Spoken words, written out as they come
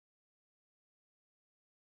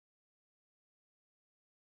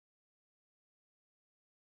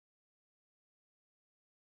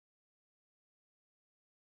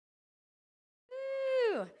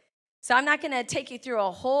So I'm not going to take you through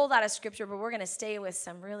a whole lot of scripture, but we're going to stay with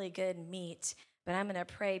some really good meat. But I'm going to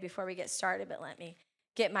pray before we get started, but let me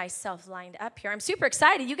get myself lined up here. I'm super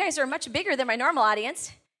excited. You guys are much bigger than my normal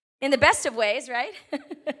audience in the best of ways, right?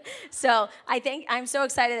 So I'm so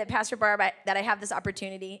excited that Pastor Barb, that I have this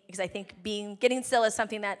opportunity, because I think getting still is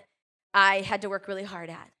something that I had to work really hard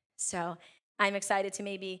at. So I'm excited to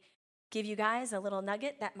maybe give you guys a little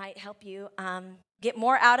nugget that might help you get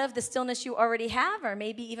more out of the stillness you already have, or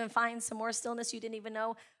maybe even find some more stillness you didn't even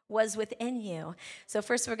know was within you. So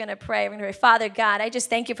first we're going to pray. We're going to pray. Father God, I just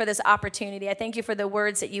thank you for this opportunity. I thank you for the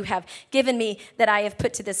words that you have given me that I have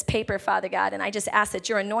put to this paper, Father God. And I just ask that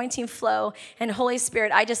your anointing flow, and Holy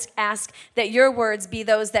Spirit, I just ask that your words be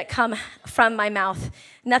those that come from my mouth.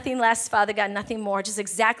 Nothing less, Father God, nothing more. Just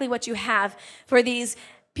exactly what you have for these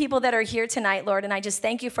people that are here tonight, Lord, and I just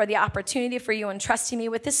thank you for the opportunity for you entrusting me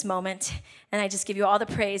with this moment, and I just give you all the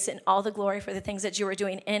praise and all the glory for the things that you are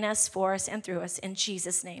doing in us, for us, and through us. In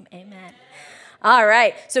Jesus' name, amen. All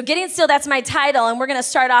right, so Getting Still, that's my title, and we're going to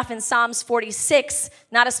start off in Psalms 46,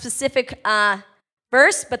 not a specific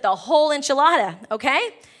verse, but the whole enchilada,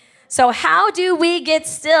 okay? So how do we get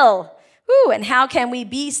still? And how can we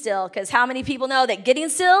be still? Because how many people know that getting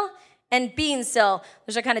still and being still,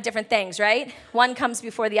 those are kind of different things, right? One comes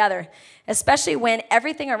before the other, especially when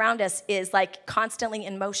everything around us is like constantly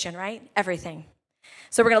in motion, right? Everything.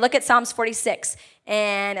 So we're going to look at Psalms 46,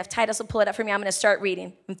 and if Titus will pull it up for me, I'm going to start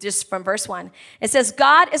reading just from verse 1. It says,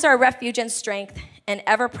 God is our refuge and strength, and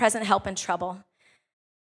ever-present help in trouble.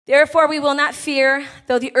 Therefore we will not fear,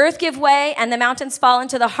 though the earth give way and the mountains fall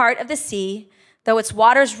into the heart of the sea, though its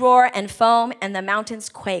waters roar and foam and the mountains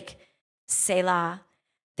quake. Selah.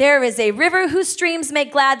 There is a river whose streams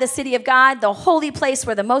make glad the city of God, the holy place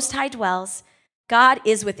where the Most High dwells. God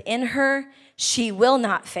is within her. She will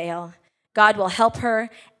not fail. God will help her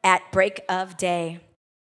at break of day.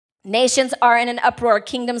 Nations are in an uproar.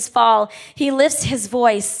 Kingdoms fall. He lifts his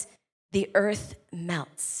voice. The earth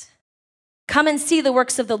melts. Come and see the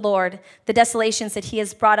works of the Lord, the desolations that he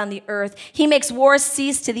has brought on the earth. He makes wars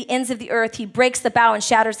cease to the ends of the earth. He breaks the bow and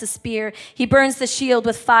shatters the spear. He burns the shield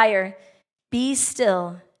with fire. Be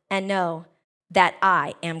still and know that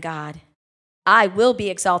I am God. I will be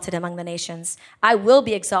exalted among the nations. I will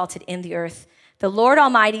be exalted in the earth. The Lord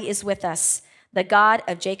Almighty is with us. The God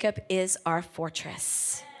of Jacob is our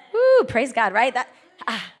fortress. Woo, praise God, right?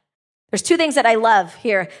 There's two things that I love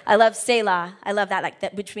here. I love Selah. I love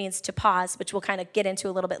that, which means to pause, which we'll kind of get into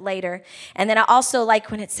a little bit later. And then I also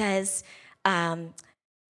like when it says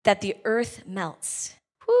that the earth melts.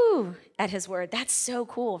 Woo, at his word. That's so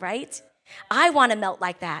cool, right? I want to melt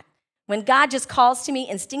like that. When God just calls to me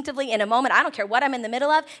instinctively in a moment, I don't care what I'm in the middle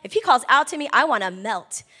of. If he calls out to me, I want to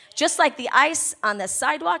melt. Just like the ice on the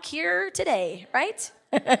sidewalk here today, right?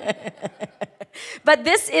 But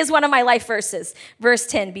this is one of my life verses. Verse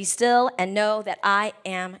 10, be still and know that I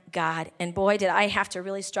am God. And boy, did I have to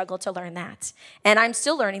really struggle to learn that. And I'm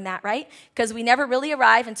still learning that, right? Because we never really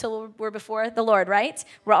arrive until we're before the Lord, right?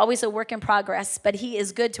 We're always a work in progress, but he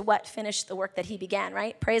is good to what? Finish the work that he began,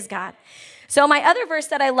 right? Praise God. So my other verse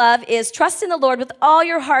that I love is trust in the Lord with all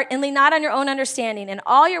your heart and lean not on your own understanding. In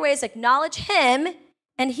all your ways acknowledge him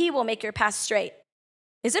and he will make your path straight.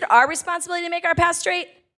 Is it our responsibility to make our path straight?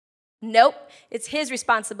 Nope, it's his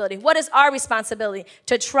responsibility. What is our responsibility?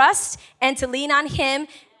 To trust and to lean on him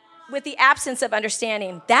with the absence of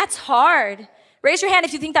understanding. That's hard. Raise your hand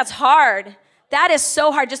if you think that's hard. That is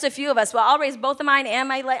so hard, just a few of us. Well, I'll raise both of mine and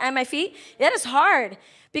my feet. That is hard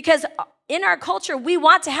because in our culture, we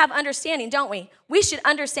want to have understanding, don't we? We should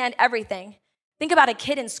understand everything. Think about a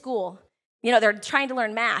kid in school. You know, they're trying to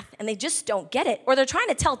learn math and they just don't get it. Or they're trying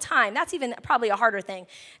to tell time. That's even probably a harder thing.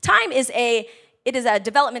 Time is a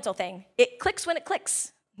developmental thing. It clicks when it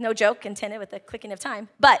clicks. No joke intended with the clicking of time.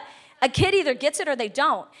 But a kid either gets it or they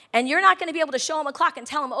don't. And you're not going to be able to show them a clock and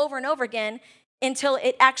tell them over and over again until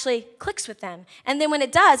it actually clicks with them. And then when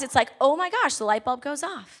it does, it's like, oh my gosh, the light bulb goes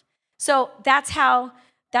off. So that's how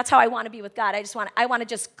I want to be with God. I want to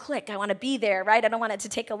just click. I want to be there, right? I don't want it to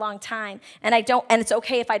take a long time. And it's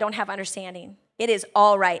okay if I don't have understanding. It is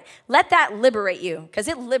all right. Let that liberate you, because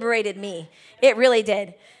it liberated me. It really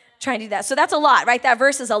did. Trying to do that. So that's a lot, right? That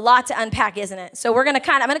verse is a lot to unpack, isn't it? So I'm going to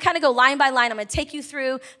kind of go line by line. I'm going to take you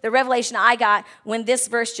through the revelation I got when this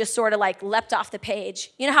verse just sort of like leapt off the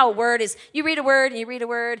page. You know how a word is, you read a word,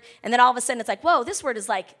 and then all of a sudden it's like, whoa, this word is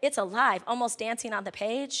like, it's alive, almost dancing on the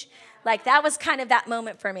page. Like that was kind of that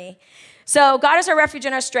moment for me. So God is our refuge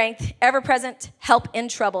and our strength, ever-present help in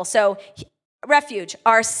trouble. So refuge,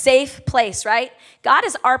 our safe place, right? God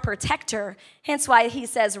is our protector, hence why he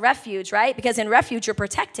says refuge, right? Because in refuge, you're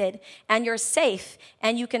protected and you're safe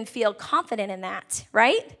and you can feel confident in that,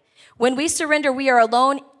 right? When we surrender, we are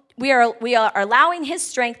alone. We are allowing his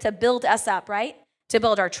strength to build us up, right? To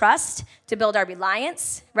build our trust, to build our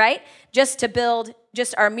reliance, right? Just to build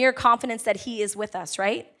just our mere confidence that he is with us,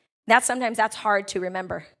 right? Sometimes that's hard to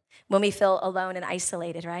remember when we feel alone and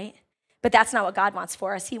isolated, right? But that's not what God wants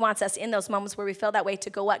for us. He wants us in those moments where we feel that way to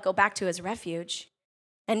go what? Go back to his refuge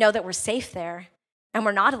and know that we're safe there and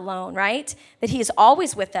we're not alone, right? That he is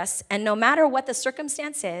always with us, and no matter what the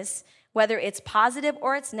circumstance is, whether it's positive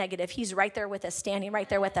or it's negative, he's right there with us, standing right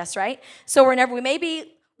there with us, right? So we may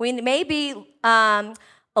be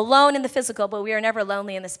alone in the physical, but we are never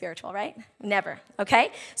lonely in the spiritual, right? Never,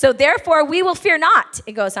 okay? So therefore, we will fear not,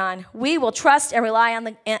 it goes on. We will trust and rely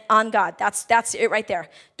on God. That's it right there.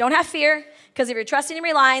 Don't have fear, because if you're trusting and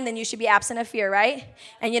relying, then you should be absent of fear, right?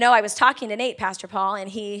 And I was talking to Nate, Pastor Paul, and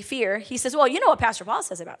he says, well, you know what Pastor Paul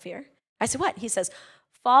says about fear? I said, what? He says,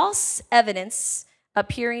 false evidence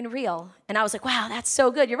appearing real. And I was like, wow, that's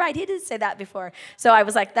so good. You're right. He did say that before. So I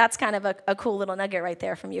was like, that's kind of a cool little nugget right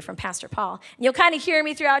there from you, from Pastor Paul. And you'll kind of hear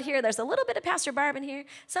me throughout here. There's a little bit of Pastor Barb in here,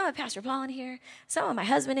 some of Pastor Paul in here, some of my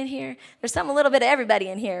husband in here. There's a little bit of everybody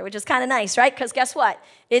in here, which is kind of nice, right? Because guess what?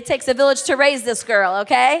 It takes a village to raise this girl,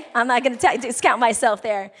 okay? I'm not going to discount myself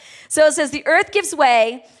there. So it says, the earth gives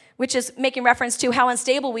way, which is making reference to how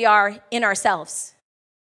unstable we are in ourselves.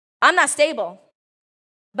 I'm not stable,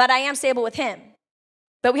 but I am stable with him.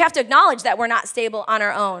 But we have to acknowledge that we're not stable on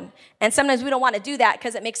our own. And sometimes we don't want to do that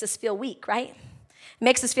because it makes us feel weak, right? It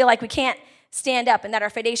makes us feel like we can't stand up and that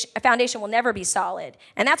our foundation will never be solid.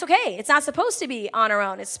 And that's okay. It's not supposed to be on our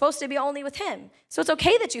own. It's supposed to be only with him. So it's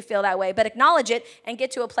okay that you feel that way, but acknowledge it and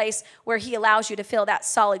get to a place where he allows you to feel that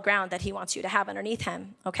solid ground that he wants you to have underneath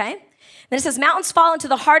him, okay? Then it says, mountains fall into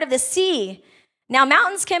the heart of the sea. Now,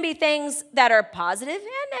 mountains can be things that are positive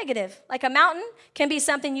and negative. Like a mountain can be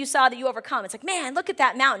something you saw that you overcome. It's like, man, look at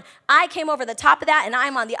that mountain. I came over the top of that, and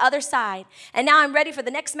I'm on the other side. And now I'm ready for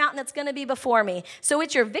the next mountain that's going to be before me. So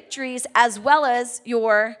it's your victories as well as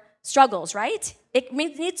your struggles, right? It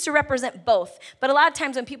needs to represent both. But a lot of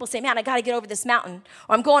times when people say, man, I got to get over this mountain,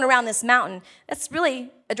 or I'm going around this mountain, that's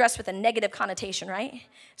really addressed with a negative connotation, right?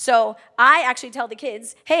 So I actually tell the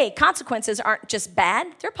kids, hey, consequences aren't just bad.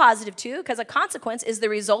 They're positive too, because a consequence is the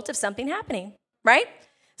result of something happening, right?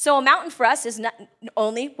 So a mountain for us is not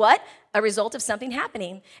only what? A result of something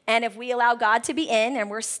happening. And if we allow God to be in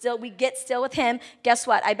and we get still with him, guess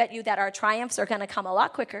what? I bet you that our triumphs are going to come a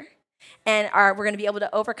lot quicker. And we're going to be able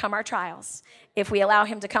to overcome our trials if we allow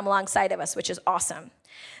him to come alongside of us, which is awesome.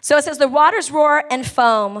 So it says, the waters roar and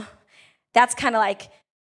foam. That's kind of like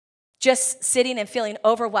just sitting and feeling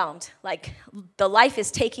overwhelmed. Like the life is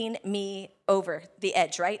taking me over the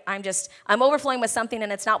edge, right? I'm overflowing with something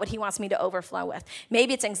and it's not what he wants me to overflow with.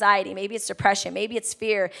 Maybe it's anxiety, maybe it's depression, maybe it's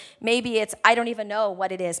fear, maybe it's, I don't even know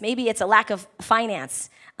what it is. Maybe it's a lack of finance.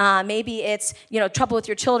 Maybe it's, trouble with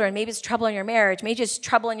your children. Maybe it's trouble in your marriage. Maybe it's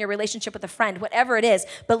trouble in your relationship with a friend, whatever it is.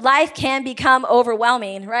 But life can become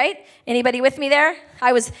overwhelming, right? Anybody with me there?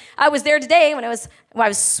 I was there today when I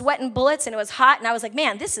was sweating bullets and it was hot and I was like,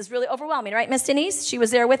 man, this is really overwhelming, right, Miss Denise? She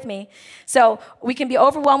was there with me. So we can be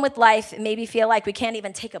overwhelmed with life and maybe feel like we can't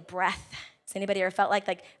even take a breath. Has anybody ever felt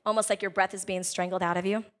like almost like your breath is being strangled out of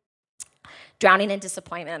you? Drowning in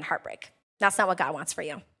disappointment and heartbreak. That's not what God wants for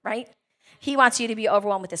you, right? He wants you to be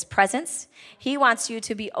overwhelmed with his presence. He wants you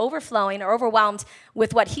to be overflowing or overwhelmed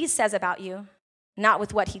with what he says about you, not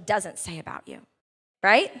with what he doesn't say about you,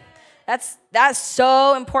 right? That's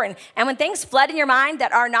so important. And when things flood in your mind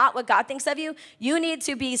that are not what God thinks of you, you need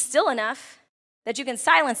to be still enough that you can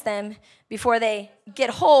silence them before they get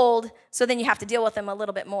hold, so then you have to deal with them a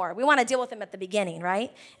little bit more. We want to deal with them at the beginning,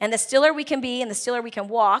 right? And the stiller we can be and the stiller we can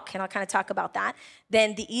walk, and I'll kind of talk about that,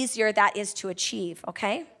 then the easier that is to achieve,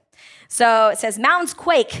 okay? So it says, mountains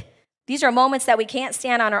quake. These are moments that we can't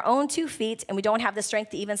stand on our own 2 feet and we don't have the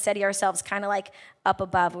strength to even steady ourselves, kind of like up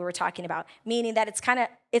above we were talking about, meaning that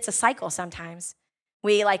it's a cycle sometimes.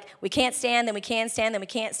 We can't stand, then we can stand, then we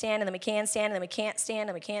can't stand, and then we can stand, and then we can't stand,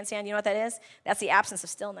 and we can't stand. You know what that is? That's the absence of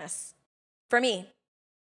stillness. For me.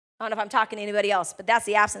 I don't know if I'm talking to anybody else, but that's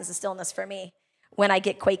the absence of stillness for me when I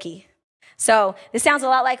get quaky. So this sounds a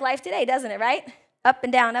lot like life today, doesn't it, right? Up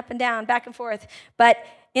and down, back and forth. But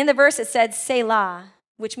in the verse it said, Selah,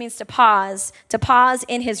 which means to pause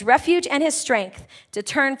in his refuge and his strength, to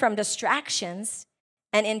turn from distractions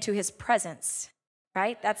and into his presence,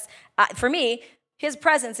 right? That's, for me, his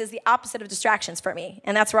presence is the opposite of distractions for me,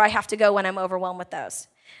 and that's where I have to go when I'm overwhelmed with those.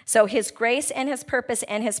 So his grace and his purpose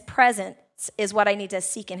and his presence is what I need to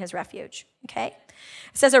seek in his refuge, okay?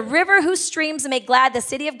 It says, a river whose streams make glad the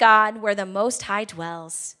city of God where the Most High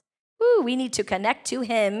dwells. Woo, we need to connect to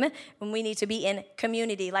him, and we need to be in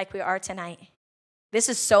community like we are tonight. This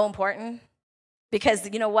is so important because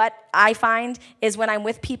you know what I find is when I'm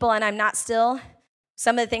with people and I'm not still,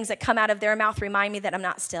 some of the things that come out of their mouth remind me that I'm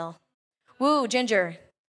not still. Woo, Ginger,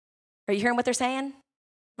 are you hearing what they're saying?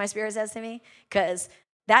 My spirit says to me, because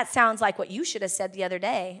that sounds like what you should have said the other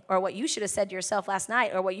day, or what you should have said to yourself last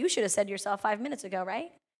night, or what you should have said to yourself 5 minutes ago,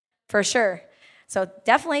 right? For sure. So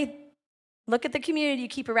definitely look at the community you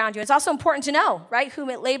keep around you. It's also important to know, right, who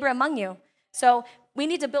may labor among you. So we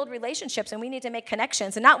need to build relationships, and we need to make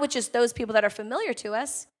connections, and not with just those people that are familiar to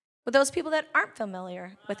us, but those people that aren't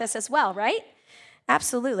familiar with us as well, right?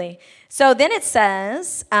 Absolutely. So then it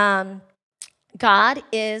says, God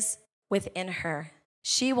is within her.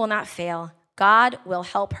 She will not fail. God will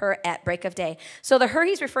help her at break of day. So the her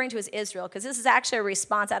he's referring to is Israel, because this is actually a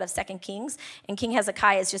response out of 2 Kings. And King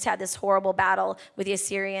Hezekiah has just had this horrible battle with the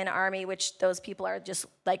Assyrian army, which those people are just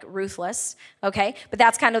like ruthless, okay? But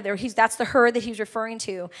that's kind of that's the her that he's referring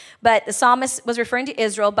to. But the psalmist was referring to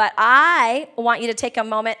Israel, but I want you to take a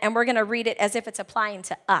moment and we're going to read it as if it's applying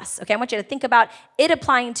to us, okay? I want you to think about it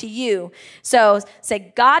applying to you. So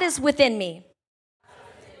say, God is within me.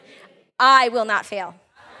 I will not fail.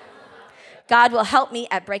 God will help me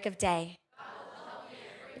at break of day.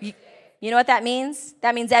 You know what that means?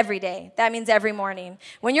 That means every day. That means every morning.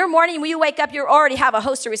 When you wake up, you already have a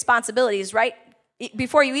host of responsibilities, right?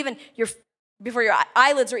 Before your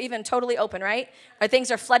eyelids are even totally open, right? Or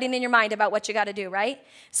things are flooding in your mind about what you got to do, right?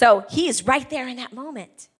 So he is right there in that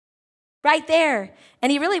moment. Right there.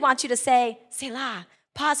 And he really wants you to say, Selah,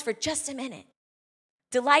 pause for just a minute.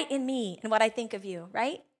 Delight in me and what I think of you,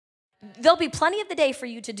 right? There'll be plenty of the day for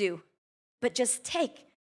you to do. But just take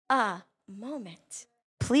a moment.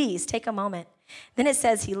 Please take a moment. Then it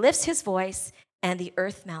says, he lifts his voice and the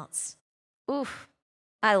earth melts. Oof,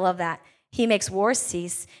 I love that. He makes wars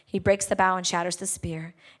cease. He breaks the bow and shatters the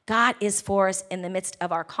spear. God is for us in the midst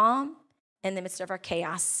of our calm, in the midst of our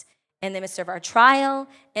chaos, in the midst of our trial,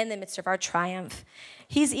 in the midst of our triumph.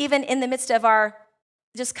 He's even in the midst of our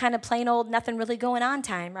just kind of plain old nothing really going on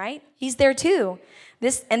time, right? He's there too.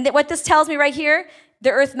 What this tells me right here, the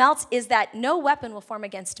earth melts, is that no weapon will form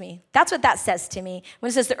against me. That's what that says to me. When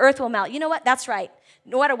it says the earth will melt, you know what? That's right.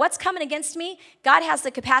 No matter what's coming against me, God has the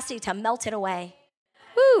capacity to melt it away.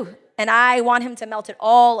 Woo! And I want him to melt it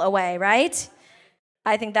all away, right?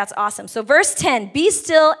 I think that's awesome. So verse 10, be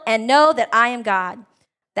still and know that I am God.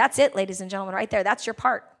 That's it, ladies and gentlemen, right there. That's your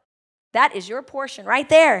part. That is your portion right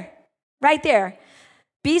there. Right there.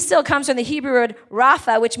 Be still comes from the Hebrew word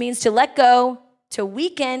rapha, which means to let go, to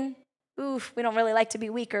weaken. Oof, we don't really like to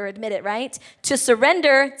be weak or admit it, right? To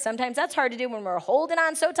surrender, sometimes that's hard to do when we're holding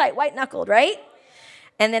on so tight, white-knuckled, right?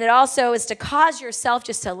 And then it also is to cause yourself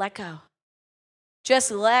just to let go.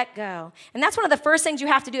 Just let go. And that's one of the first things you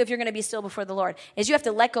have to do if you're going to be still before the Lord, is you have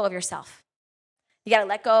to let go of yourself. You got to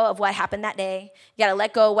let go of what happened that day. You got to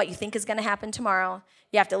let go of what you think is going to happen tomorrow.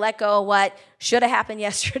 You have to let go of what should have happened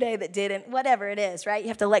yesterday that didn't, whatever it is, right? You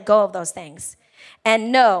have to let go of those things.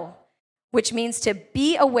 And know, which means to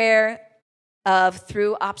be aware of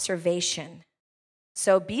through observation.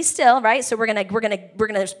 So be still, right? So we're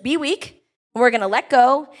gonna be weak, we're gonna let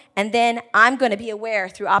go, and then I'm gonna be aware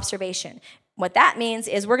through observation. What that means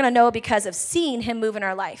is we're gonna know because of seeing him move in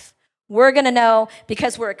our life. We're gonna know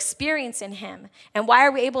because we're experiencing him. And why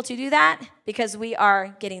are we able to do that? Because we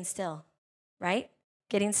are getting still, right?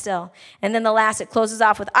 Getting still. And then the last, it closes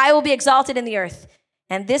off with, I will be exalted in the earth.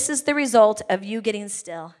 And this is the result of you getting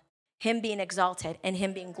still. Him being exalted and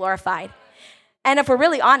him being glorified. And if we're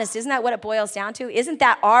really honest, isn't that what it boils down to? Isn't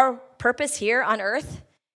that our purpose here on earth?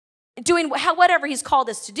 Doing whatever he's called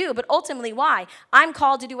us to do, but ultimately why? I'm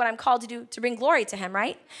called to do what I'm called to do to bring glory to him,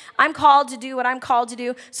 right? I'm called to do what I'm called to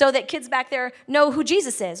do so that kids back there know who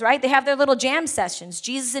Jesus is, right? They have their little jam sessions,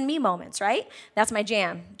 Jesus and me moments, right? That's my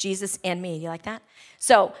jam, Jesus and me. You like that?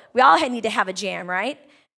 So we all need to have a jam, right?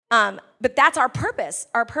 But that's our purpose.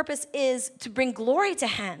 Our purpose is to bring glory to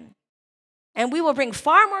him. And we will bring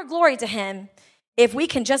far more glory to him if we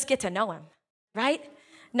can just get to know him, right?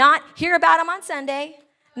 Not hear about him on Sunday,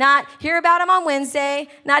 not hear about him on Wednesday,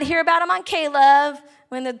 not hear about him on K-Love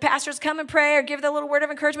when the pastors come and pray or give the little word of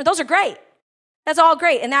encouragement. Those are great. That's all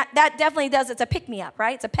great. And that definitely does, it's a pick-me-up,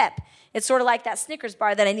 right? It's a pep. It's sort of like that Snickers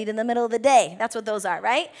bar that I need in the middle of the day. That's what those are,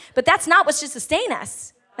 right? But that's not what's just sustain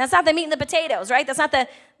us. That's not the meat and the potatoes, right? That's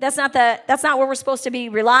not what we're supposed to be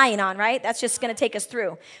relying on, right? That's just going to take us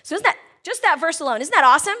through. So isn't that, just that verse alone, isn't that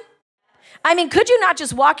awesome? I mean, could you not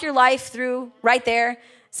just walk your life through right there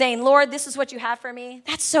saying, Lord, this is what you have for me?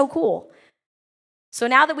 That's so cool. So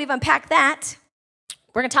now that we've unpacked that,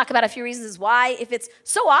 we're going to talk about a few reasons why, if it's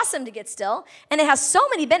so awesome to get still and it has so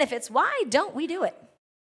many benefits, why don't we do it?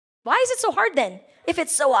 Why is it so hard then if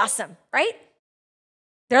it's so awesome, right?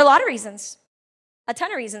 There are a lot of reasons, a ton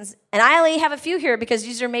of reasons. And I only have a few here because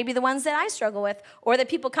these are maybe the ones that I struggle with, or that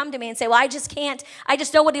people come to me and say, well, I just can't. I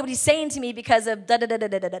just know what he's saying to me because of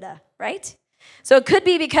da-da-da-da-da-da-da, right? So it could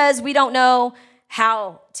be because we don't know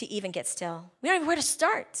how to even get still. We don't even know where to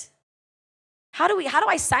start. How do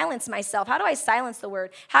I silence myself? How do I silence the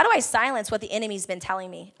word? How do I silence what the enemy's been telling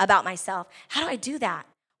me about myself? How do I do that?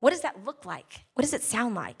 What does that look like? What does it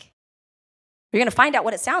sound like? You're going to find out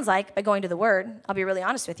what it sounds like by going to the word. I'll be really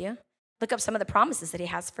honest with you. Look up some of the promises that he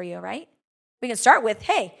has for you, right? We can start with,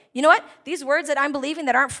 hey, you know what? These words that I'm believing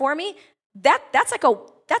that aren't for me, that's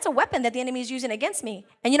a weapon that the enemy is using against me.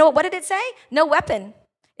 And you know what? What did it say? No weapon.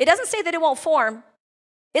 It doesn't say that it won't form.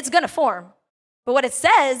 It's going to form. But what it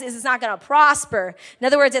says is it's not going to prosper. In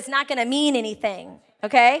other words, it's not going to mean anything,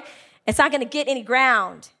 okay? It's not going to get any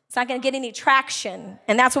ground. It's not going to get any traction.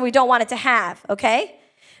 And that's what we don't want it to have, okay?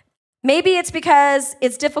 Maybe it's because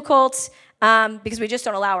it's difficult because we just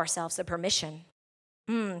don't allow ourselves the permission.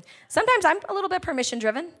 Sometimes I'm a little bit permission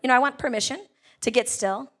driven. You know, I want permission to get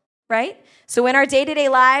still, right? So in our day-to-day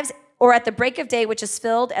lives or at the break of day, which is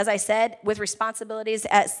filled, as I said, with responsibilities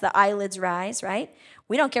as the eyelids rise, right?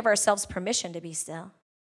 We don't give ourselves permission to be still.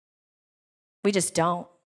 We just don't.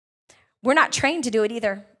 We're not trained to do it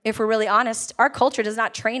either, if we're really honest. Our culture does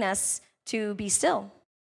not train us to be still.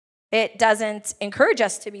 It doesn't encourage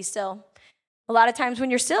us to be still. A lot of times when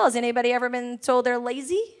you're still, has anybody ever been told they're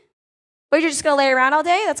lazy? Or you're just going to lay around all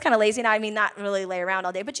day? That's kind of lazy. Now, I mean, not really lay around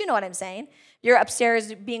all day, but you know what I'm saying. You're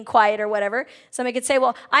upstairs being quiet or whatever. Somebody could say,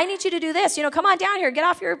 well, I need you to do this. You know, come on down here. Get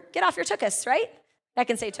off your tuchus, right? I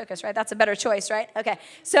can say tuchus, right? That's a better choice, right? Okay.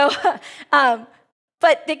 So,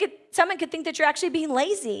 but someone could think that you're actually being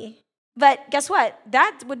lazy. But guess what?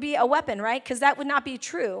 That would be a weapon, right? Because that would not be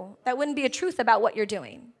true. That wouldn't be a truth about what you're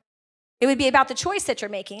doing. It would be about the choice that you're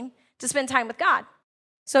making to spend time with God.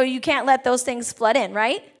 So you can't let those things flood in,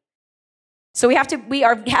 right? So we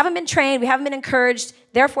haven't been trained, we haven't been encouraged,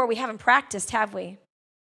 therefore we haven't practiced, have we?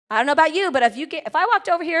 I don't know about you, but if I walked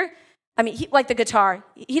over here, I mean, like the guitar,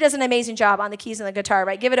 he does an amazing job on the keys and the guitar,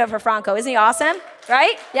 right? Give it up for Franco. Isn't he awesome?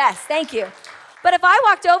 Right? Yes, thank you. But if I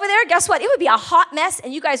walked over there, guess what? It would be a hot mess,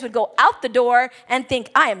 and you guys would go out the door and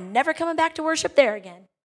think, I am never coming back to worship there again,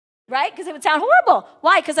 right? Because it would sound horrible.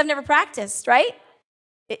 Why? Because I've never practiced, right?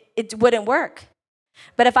 It wouldn't work.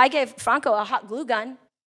 But if I gave Franco a hot glue gun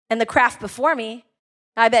and the craft before me,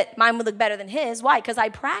 I bet mine would look better than his. Why? Because I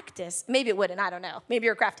practice. Maybe it wouldn't. I don't know. Maybe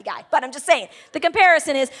you're a crafty guy. But I'm just saying, the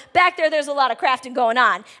comparison is back there's a lot of crafting going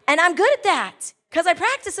on. And I'm good at that because I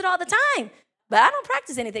practice it all the time. But I don't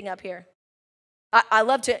practice anything up here. I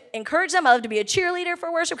love to encourage them. I love to be a cheerleader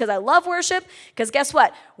for worship because I love worship. Because guess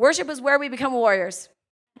what? Worship is where we become warriors.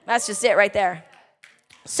 That's just it right there.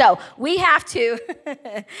 So we have to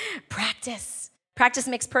practice. Practice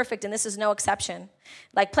makes perfect, and this is no exception.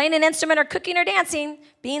 Like playing an instrument or cooking or dancing,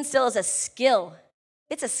 being still is a skill.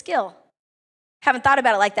 It's a skill. Haven't thought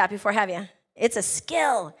about it like that before, have you? It's a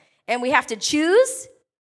skill. And we have to choose.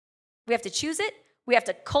 We have to choose it. We have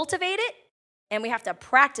to cultivate it. And we have to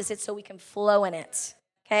practice it so we can flow in it.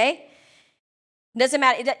 Okay? It doesn't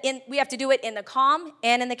matter. We have to do it in the calm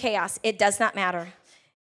and in the chaos. It does not matter.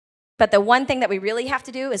 But the one thing that we really have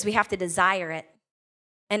to do is we have to desire it.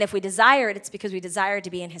 And if we desire it, it's because we desire to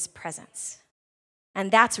be in his presence. And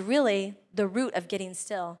that's really the root of getting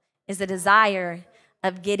still, is the desire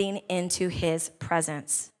of getting into his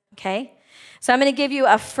presence, okay? So I'm going to give you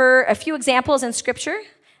a few examples in Scripture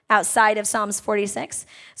outside of Psalms 46.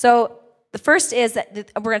 So the first is that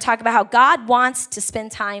we're going to talk about how God wants to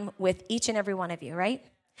spend time with each and every one of you, right?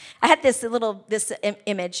 I had this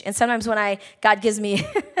image, and sometimes when God gives me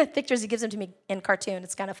pictures, he gives them to me in cartoon.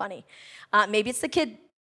 It's kind of funny. Maybe it's the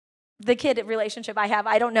kid relationship I have.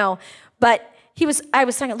 I don't know. But I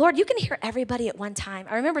was saying, Lord, you can hear everybody at one time.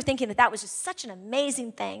 I remember thinking that was just such an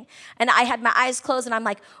amazing thing. And I had my eyes closed, and I'm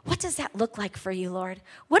like, what does that look like for you, Lord?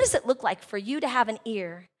 What does it look like for you to have an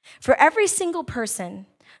ear for every single person?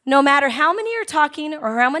 No matter how many are talking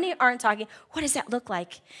or how many aren't talking, what does that look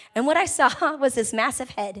like? And what I saw was this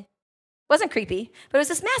massive head. It wasn't creepy, but it was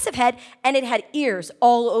this massive head, and it had ears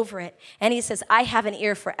all over it. And he says, I have an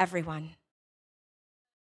ear for everyone.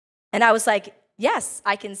 And I was like, yes,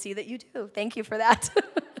 I can see that you do. Thank you for that.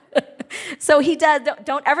 So he does.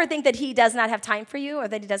 Don't ever think that he does not have time for you or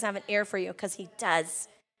that he doesn't have an ear for you, because he does.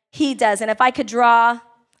 He does. And if I could draw,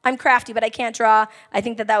 I'm crafty, but I can't draw. I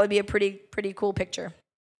think that would be a pretty cool picture.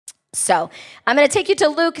 So I'm going to take you to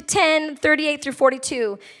Luke 10:38 through 42.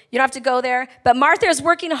 You don't have to go there. But Martha is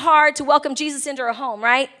working hard to welcome Jesus into her home,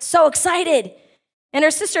 right? So excited. And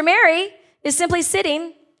her sister Mary is simply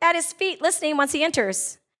sitting at his feet listening once he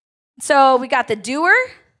enters. So we got the doer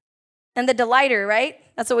and the delighter, right?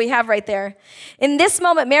 That's what we have right there. In this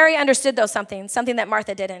moment, Mary understood, though, something that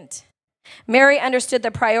Martha didn't. Mary understood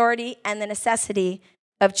the priority and the necessity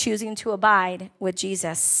of choosing to abide with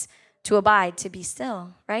Jesus, to abide, to be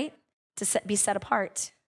still, right? Be set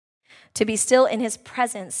apart, to be still in his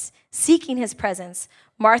presence, seeking his presence.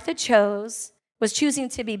 Martha was choosing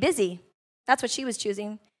to be busy. That's what she was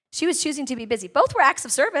choosing. She was choosing to be busy. Both were acts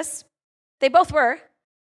of service. They both were.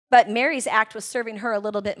 But Mary's act was serving her a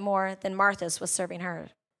little bit more than Martha's was serving her,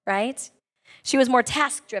 right? She was more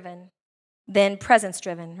task-driven than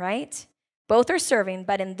presence-driven, right? Both are serving,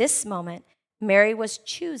 but in this moment, Mary was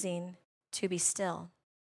choosing to be still.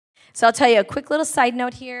 So I'll tell you a quick little side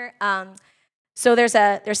note here. So there's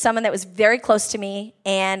someone that was very close to me,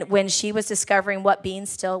 and when she was discovering what being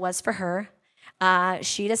still was for her,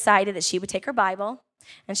 she decided that she would take her Bible,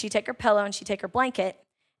 and she'd take her pillow, and she'd take her blanket,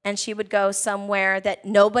 and she would go somewhere that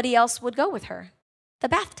nobody else would go with her, the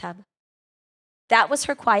bathtub. That was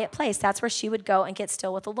her quiet place. That's where she would go and get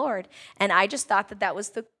still with the Lord. And I just thought that was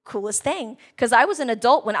the coolest thing, because I was an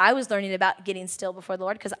adult when I was learning about getting still before the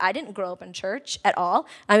Lord, because I didn't grow up in church at all.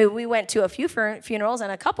 I mean, we went to a few funerals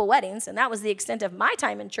and a couple weddings, and that was the extent of my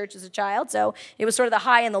time in church as a child. So it was sort of the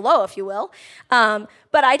high and the low, if you will. But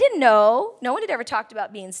I didn't know. No one had ever talked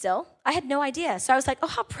about being still. I had no idea. So I was like, oh,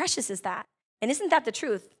 how precious is that? And isn't that the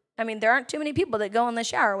truth? I mean, there aren't too many people that go in the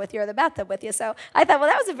shower with you or the bathtub with you. So I thought, well,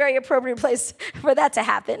 that was a very appropriate place for that to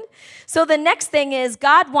happen. So the next thing is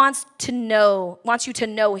God wants you to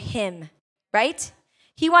know him, right?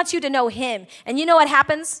 He wants you to know him. And you know what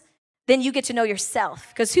happens? Then you get to know yourself.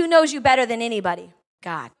 Because who knows you better than anybody?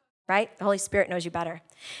 God, right? The Holy Spirit knows you better.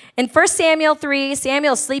 In 1 Samuel 3,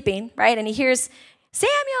 Samuel's sleeping, right? And he hears,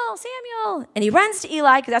 Samuel, Samuel. And he runs to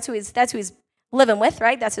Eli, because that's who he's living with,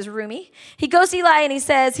 right? That's his roomie. He goes to Eli and he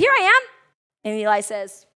says, here I am. And Eli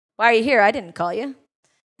says, why are you here? I didn't call you.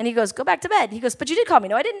 And he goes, go back to bed. He goes, but you did call me.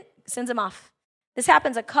 No, I didn't. Sends him off. This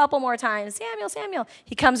happens a couple more times. Samuel, Samuel.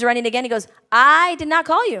 He comes running again. He goes, I did not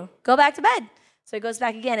call you. Go back to bed. So he goes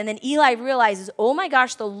back again. And then Eli realizes, oh my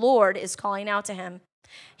gosh, the Lord is calling out to him.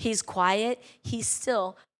 He's quiet. He's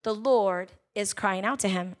still. The Lord is crying out to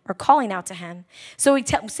him or calling out to him. So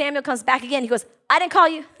Samuel comes back again. He goes, I didn't call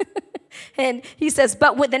you. And he says,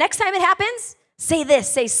 but the next time it happens, say this,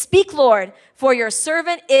 say, speak, Lord, for your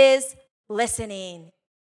servant is listening.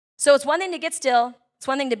 So it's one thing to get still. It's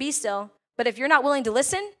one thing to be still. But if you're not willing to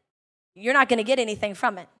listen, you're not going to get anything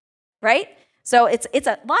from it, right? So it's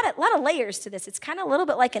a lot of layers to this. It's kind of a little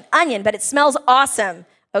bit like an onion, but it smells awesome,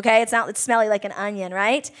 okay? It's smelly like an onion,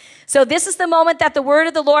 right? So this is the moment that the word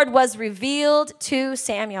of the Lord was revealed to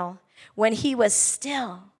Samuel when he was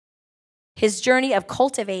still. His journey of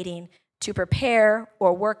cultivating to prepare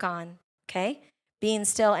or work on, okay? Being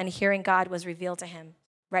still and hearing God was revealed to him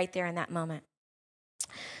right there in that moment.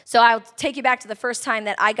 So I'll take you back to the first time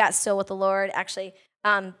that I got still with the Lord. Actually,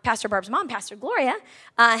 Pastor Barb's mom, Pastor Gloria,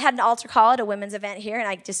 had an altar call at a women's event here, and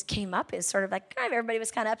I just came up. It was sort of like everybody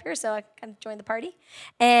was kind of up here, so I kind of joined the party.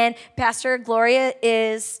 And Pastor Gloria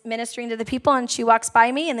is ministering to the people, and she walks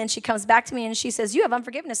by me, and then she comes back to me, and she says, you have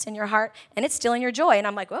unforgiveness in your heart, and it's stealing your joy. And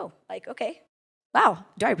I'm like, whoa, like, okay. Wow,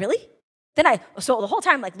 do I really? So the whole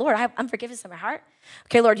time, like, Lord, I have unforgiveness in my heart.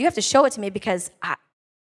 Okay, Lord, you have to show it to me, because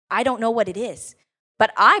I don't know what it is.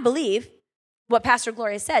 But I believe what Pastor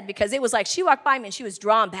Gloria said, because it was like she walked by me and she was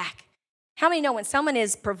drawn back. How many know when someone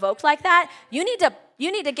is provoked like that, you need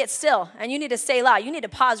to get still and you need to stay loud. You need to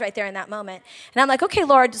pause right there in that moment. And I'm like, okay,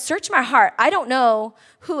 Lord, search my heart. I don't know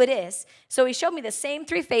who it is. So he showed me the same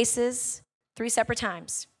 3 faces 3 separate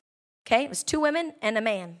times. Okay, it was 2 women and a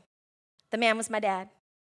man. The man was my dad.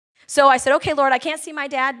 So I said, okay, Lord, I can't see my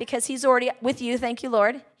dad because he's already with you. Thank you,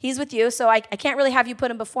 Lord. He's with you, so I can't really have you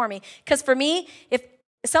put him before me. Because for me, if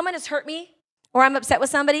someone has hurt me or I'm upset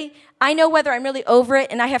with somebody, I know whether I'm really over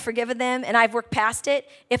it and I have forgiven them and I've worked past it,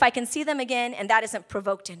 if I can see them again and that isn't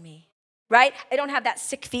provoked in me, right? I don't have that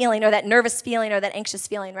sick feeling or that nervous feeling or that anxious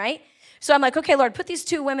feeling, right? So I'm like, okay, Lord, put these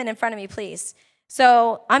 2 women in front of me, please.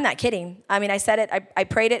 So I'm not kidding. I mean, I said it, I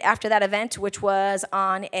prayed it after that event, which was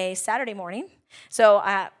on a Saturday morning. So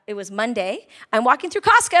it was Monday. I'm walking through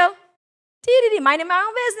Costco, minding my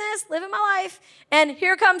own business, living my life. And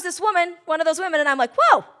here comes this woman, one of those women, and I'm like,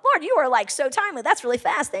 whoa, Lord, you are like so timely. That's really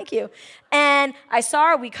fast, thank you. And I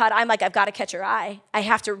saw her, I'm like, I've got to catch her eye. I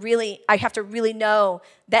have to really know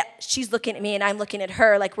that she's looking at me and I'm looking at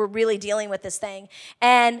her, like we're really dealing with this thing.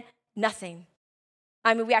 And nothing.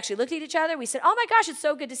 I mean, we actually looked at each other. We said, oh my gosh, it's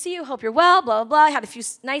so good to see you. Hope you're well, blah, blah, blah. I had a few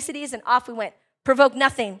niceties and off we went. Provoked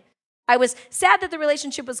nothing. I was sad that the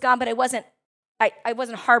relationship was gone, but I wasn't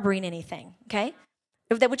harboring anything, okay?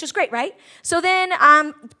 which is great, right? So then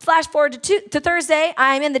flash forward to Thursday.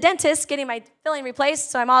 I'm in the dentist getting my filling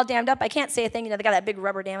replaced, so I'm all dammed up. I can't say a thing. They got that big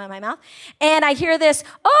rubber dam in my mouth. And I hear this,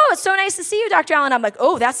 oh, it's so nice to see you, Dr. Allen. I'm like,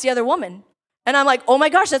 oh, that's the other woman. And I'm like, oh my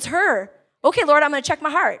gosh, that's her. Okay, Lord, I'm going to check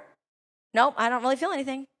my heart. Nope, I don't really feel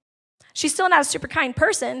anything. She's still not a super kind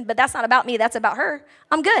person, but that's not about me. That's about her.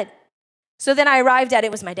 I'm good. So then I arrived at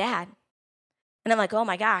it was my dad. And I'm like, oh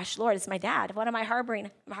my gosh, Lord, it's my dad. What am I harboring?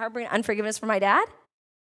 Am I harboring unforgiveness for my dad?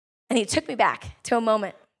 And he took me back to a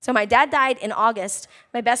moment. So my dad died in August.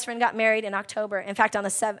 My best friend got married in October. In fact, on the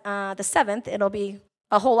 7th, it'll be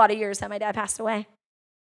a whole lot of years that my dad passed away.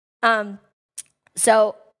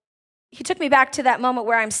 So he took me back to that moment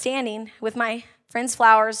where I'm standing with my friend's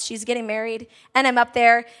flowers. She's getting married, and I'm up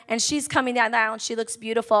there, and she's coming down the aisle, and she looks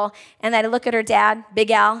beautiful. And I look at her dad,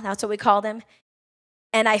 Big Al, that's what we called him,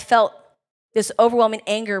 and I felt this overwhelming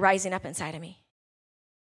anger rising up inside of me.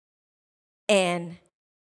 And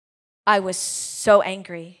I was so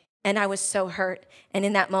angry, and I was so hurt. And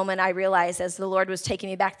in that moment, I realized as the Lord was taking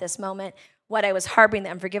me back this moment, what I was harboring the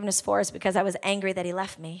unforgiveness for is because I was angry that he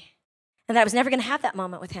left me, and that I was never going to have that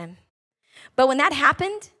moment with him. But when that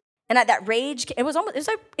happened, and that rage,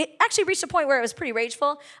 it actually reached a point where it was pretty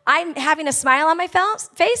rageful. I'm having a smile on my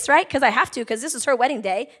face, right? Because I have to, because this is her wedding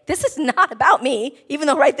day. This is not about me, even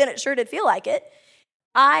though right then it sure did feel like it.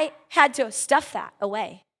 I had to stuff that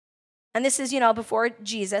away. And this is, before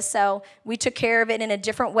Jesus, so we took care of it in a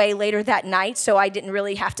different way later that night, so I didn't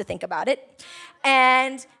really have to think about it.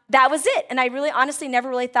 And that was it. And I really, honestly, never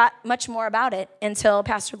really thought much more about it until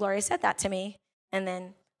Pastor Gloria said that to me. And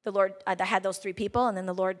then the Lord, I had those 3 people, and then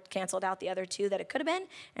the Lord canceled out the other 2 that it could have been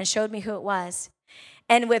and showed me who it was.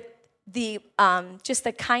 And with the just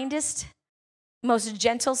the kindest, most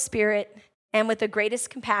gentle spirit and with the greatest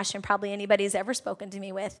compassion probably anybody's ever spoken to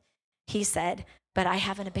me with, he said, but I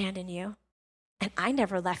haven't abandoned you, and I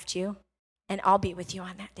never left you, and I'll be with you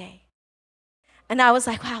on that day. And I was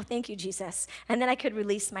like, wow, thank you, Jesus. And then I could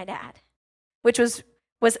release my dad, which is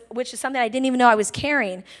something I didn't even know I was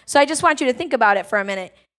carrying. So I just want you to think about it for a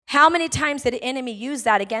minute. How many times did the enemy use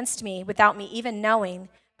that against me without me even knowing,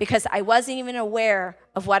 because I wasn't even aware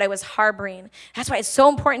of what I was harboring? That's why it's so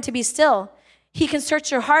important to be still. He can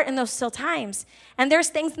search your heart in those still times. And there's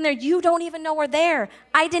things in there you don't even know are there.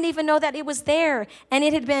 I didn't even know that it was there. And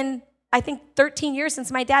it had been, I think, 13 years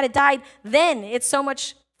since my dad had died. Then it's so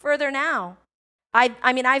much further now. my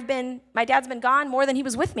dad's been gone more than he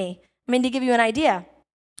was with me. To give you an idea.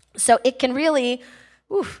 So it can really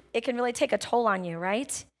take a toll on you,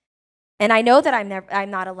 right? And I know that I'm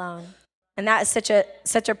not alone. And that is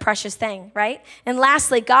such a precious thing, right? And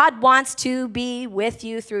lastly, God wants to be with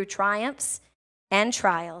you through triumphs and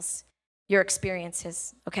trials, your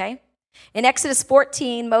experiences, okay? In Exodus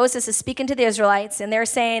 14, Moses is speaking to the Israelites, and they're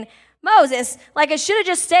saying, Moses, I should have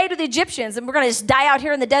just stayed with the Egyptians, and we're going to just die out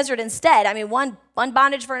here in the desert instead. One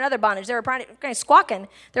bondage for another bondage. They were kind of squawking.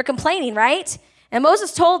 They're complaining, right? And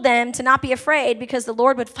Moses told them to not be afraid because the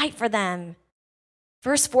Lord would fight for them.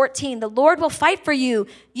 Verse 14, the Lord will fight for you.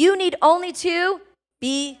 You need only to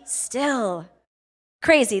be still.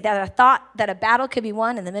 Crazy that I thought that a battle could be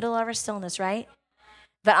won in the middle of our stillness, right?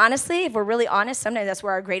 But honestly, if we're really honest, sometimes that's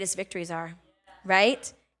where our greatest victories are,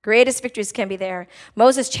 right? Greatest victories can be there.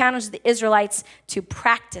 Moses challenged the Israelites to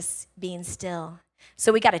practice being still.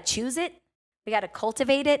 So we got to choose it, we got to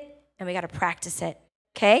cultivate it, and we got to practice it.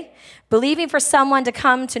 Okay? Believing for someone to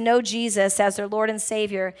come to know Jesus as their Lord and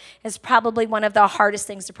Savior is probably one of the hardest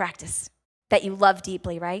things to practice that you love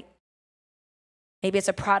deeply, right? Maybe it's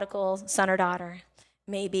a prodigal son or daughter.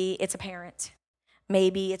 Maybe it's a parent.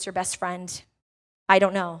 Maybe it's your best friend. I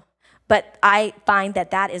don't know. But I find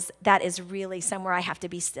that is really somewhere I have to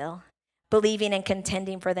be still. Believing and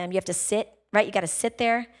contending for them. You have to sit, right? You got to sit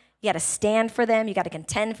there. You got to stand for them. You got to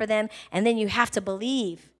contend for them. And then you have to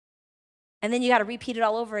believe. And then you got to repeat it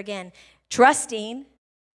all over again, trusting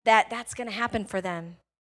that that's going to happen for them.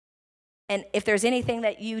 And if there's anything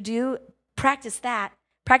that you do, practice that.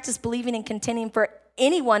 Practice believing and contending for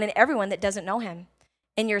anyone and everyone that doesn't know him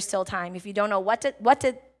in your still time. If you don't know what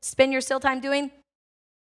to spend your still time doing,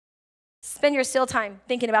 spend your still time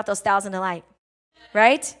thinking about those 1,000 to light,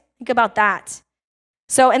 right? Think about that.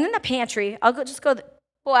 So, and then the pantry, I'll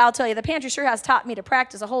tell you, the pantry sure has taught me to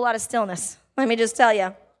practice a whole lot of stillness. Let me just tell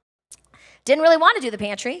you. Didn't really want to do the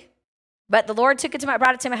pantry, but the Lord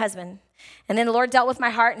brought it to my husband. And then the Lord dealt with my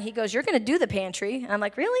heart, and he goes, you're going to do the pantry. And I'm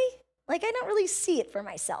like, really? I don't really see it for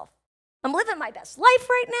myself. I'm living my best life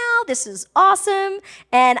right now. This is awesome.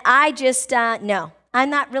 And I just, no, I'm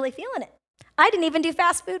not really feeling it. I didn't even do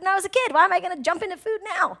fast food when I was a kid. Why am I going to jump into food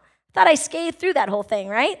now? Thought I scathed through that whole thing,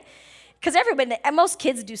 right? Because everybody, most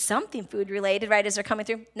kids do something food related, right, as they're coming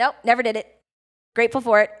through. Nope, never did it. Grateful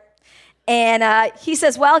for it. And he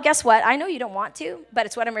says, well, guess what? I know you don't want to, but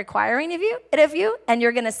it's what I'm requiring of you, and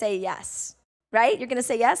you're going to say yes, right? You're going to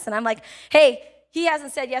say yes. And I'm like, hey, he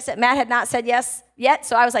hasn't said yes. Matt had not said yes yet.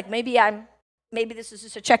 So I was like, maybe this is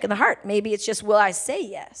just a check in the heart. Maybe it's just, will I say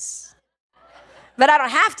yes? But I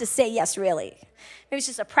don't have to say yes, really. Maybe it's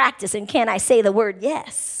just a practice, and can I say the word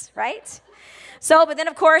yes, right? So, but then,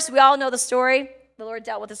 of course, we all know the story. The Lord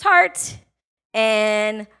dealt with his heart,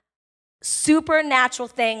 and supernatural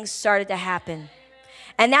things started to happen.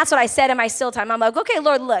 And that's what I said in my still time. I'm like, okay,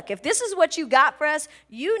 Lord, look, if this is what you got for us,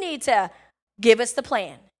 you need to give us the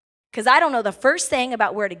plan. Because I don't know the first thing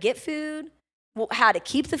about where to get food, how to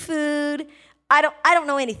keep the food. I don't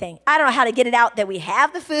know anything. I don't know how to get it out that we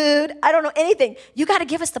have the food. I don't know anything. You got to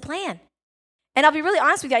give us the plan. And I'll be really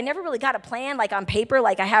honest with you, I never really got a plan like on paper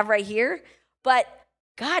like I have right here. But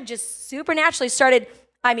God just supernaturally started,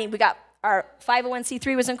 we got our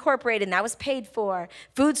 501c3 was incorporated, and that was paid for.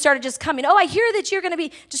 Food started just coming. Oh, I hear that you're going to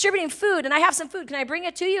be distributing food, and I have some food. Can I bring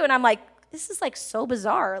it to you? And I'm like, this is like so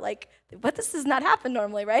bizarre. Like, but this does not happen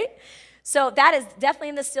normally, right? So that is definitely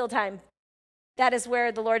in the still time. That is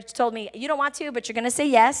where the Lord told me, you don't want to, but you're going to say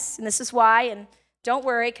yes, and this is why, and don't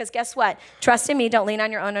worry, because guess what? Trust in me, don't lean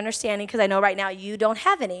on your own understanding, because I know right now you don't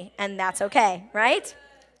have any, and that's okay, right?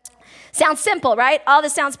 Sounds simple, right? All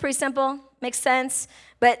this sounds pretty simple, makes sense,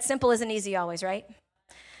 but simple isn't easy always, right?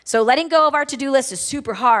 So letting go of our to-do list is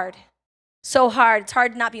super hard, so hard. It's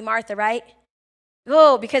hard to not be Martha, right?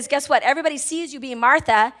 Oh, because guess what? Everybody sees you being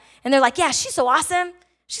Martha, and they're like, yeah, she's so awesome.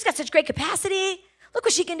 She's got such great capacity. Look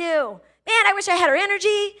what she can do. Man, I wish I had her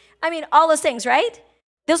energy. All those things, right?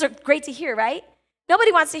 Those are great to hear, right?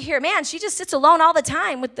 Nobody wants to hear, man, she just sits alone all the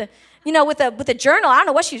time with the journal. I don't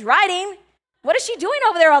know what she's writing. What is she doing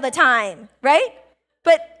over there all the time, right?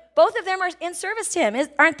 But both of them are in service to him,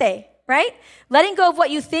 aren't they, right? Letting go of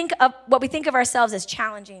what we think of ourselves as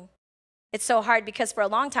challenging. It's so hard because for a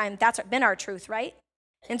long time, that's been our truth, right?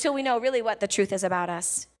 Until we know really what the truth is about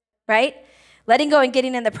us, right? Letting go and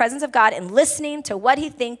getting in the presence of God and listening to what he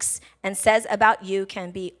thinks and says about you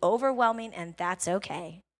can be overwhelming, and that's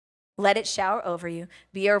okay. Let it shower over you.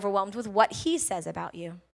 Be overwhelmed with what he says about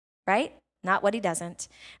you, right? Not what he doesn't.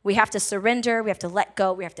 We have to surrender. We have to let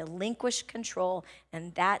go. We have to relinquish control,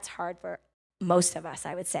 and that's hard for most of us,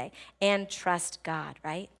 I would say. And trust God,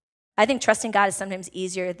 right? I think trusting God is sometimes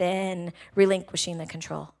easier than relinquishing the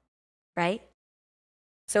control, right?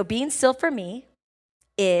 So being still for me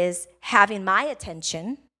is having my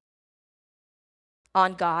attention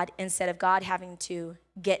on God instead of God having to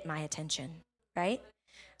get my attention, right?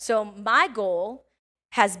 So my goal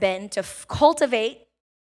has been to cultivate,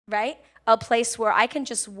 right, a place where I can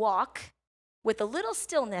just walk with a little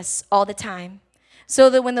stillness all the time, so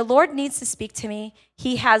that when the Lord needs to speak to me,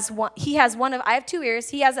 I have 2 ears,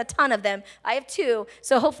 he has a ton of them, I have 2,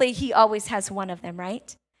 so hopefully he always has one of them,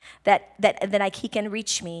 right? That he can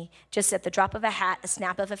reach me just at the drop of a hat, a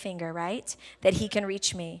snap of a finger, right? That he can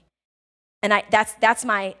reach me. And that's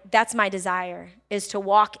my desire, is to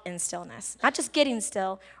walk in stillness. Not just getting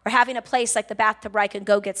still or having a place like the bathtub where I can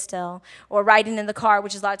go get still, or riding in the car,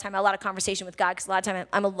 which is a lot of conversation with God, because a lot of time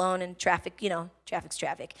I'm alone in traffic, traffic's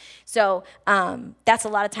traffic. So that's a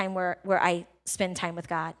lot of time where I spend time with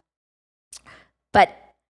God. But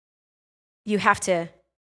you have to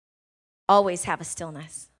always have a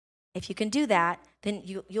stillness. If you can do that, then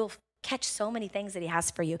you'll catch so many things that he has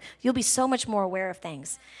for you. You'll be so much more aware of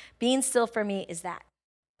things. Being still for me is that.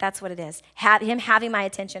 That's what it is. Him having my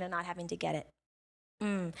attention and not having to get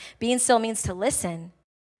it. Being still means to listen.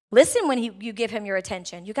 Listen when you give him your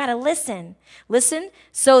attention. You got to listen. Listen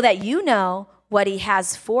so that you know what he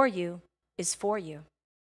has for you is for you,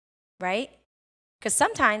 right? Because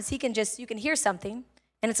sometimes you can hear something,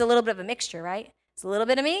 and it's a little bit of a mixture, right? It's a little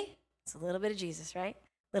bit of me, it's a little bit of Jesus, right?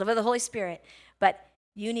 A little bit of the Holy Spirit. But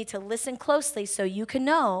you need to listen closely so you can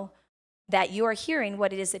know that you are hearing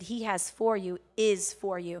what it is that he has for you is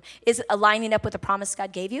for you. Is it aligning up with the promise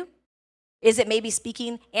God gave you? Is it maybe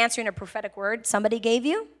answering a prophetic word somebody gave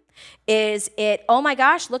you? Is it, oh my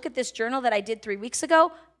gosh, look at this journal that I did 3 weeks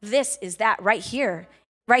ago. This is that right here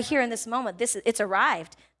in this moment. It's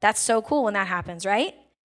arrived. That's so cool when that happens, right?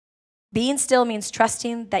 Being still means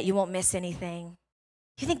trusting that you won't miss anything.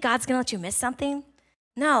 You think God's going to let you miss something?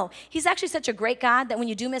 No, he's actually such a great God that when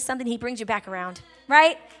you do miss something, he brings you back around,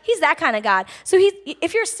 right? He's that kind of God. So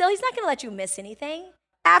if you're still, he's not going to let you miss anything.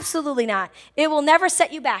 Absolutely not. It will never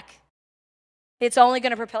set you back. It's only going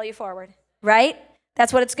to propel you forward, right?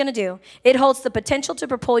 That's what it's going to do. It holds the potential to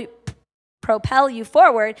propel you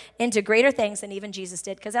forward into greater things than even Jesus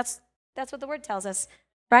did, because that's what the word tells us,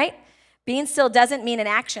 right? Being still doesn't mean an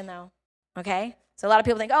action, though, okay? So a lot of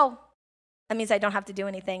people think, oh, that means I don't have to do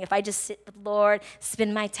anything. If I just sit with the Lord,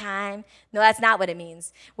 spend my time. No, that's not what it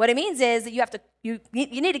means. What it means is that you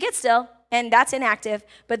need to get still, and that's inactive,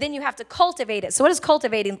 but then you have to cultivate it. So what is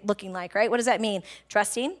cultivating looking like, right? What does that mean?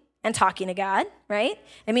 Trusting and talking to God, right?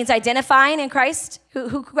 It means identifying in Christ,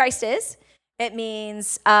 who Christ is. It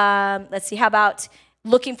means, let's see, how about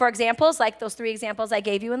looking for examples, like those 3 examples I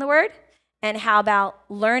gave you in the Word? And how about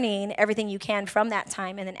learning everything you can from that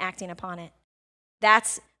time and then acting upon it?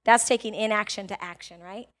 That's taking inaction to action,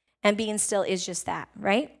 right? And being still is just that,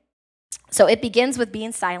 right? So it begins with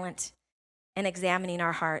being silent and examining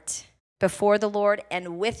our heart before the Lord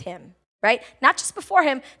and with him, right? Not just before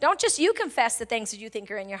him. Don't just you confess the things that you think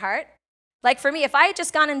are in your heart. Like for me, if I had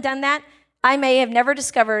just gone and done that, I may have never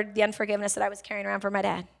discovered the unforgiveness that I was carrying around for my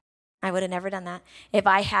dad. I would have never done that if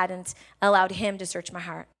I hadn't allowed him to search my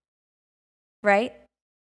heart, right?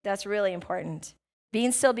 That's really important.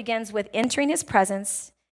 Being still begins with entering his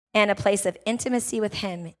presence and a place of intimacy with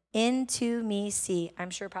him. Into me see. I'm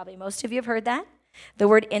sure probably most of you have heard that. The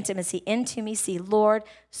word intimacy, into me see. Lord,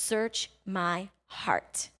 search my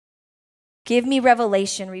heart. Give me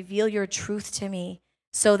revelation. Reveal your truth to me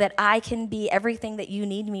so that I can be everything that you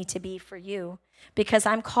need me to be for you, because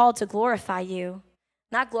I'm called to glorify you,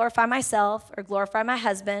 not glorify myself or glorify my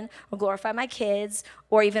husband or glorify my kids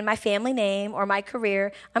or even my family name or my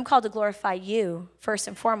career. I'm called to glorify you first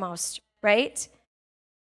and foremost, right?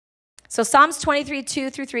 So Psalms 23,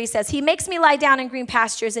 2-3 says, he makes me lie down in green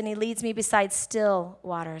pastures and he leads me beside still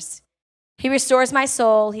waters. He restores my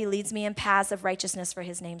soul. He leads me in paths of righteousness for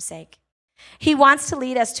his name's sake. He wants to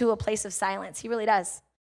lead us to a place of silence. He really does.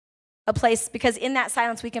 A place, because in that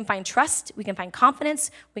silence we can find trust, we can find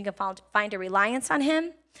confidence, we can find a reliance on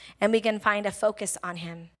him, and we can find a focus on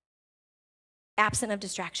him, absent of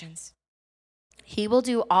distractions. He will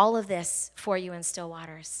do all of this for you in still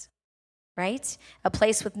waters. Right? A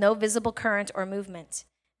place with no visible current or movement.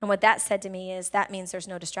 And what that said to me is that means there's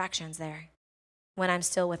no distractions there when I'm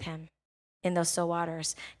still with him in those still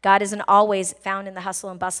waters. God isn't always found in the hustle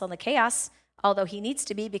and bustle and the chaos, although he needs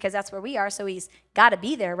to be, because that's where we are, so he's got to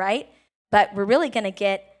be there, right? But we're really going to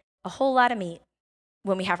get a whole lot of meat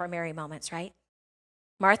when we have our Mary moments, right?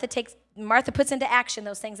 Martha puts into action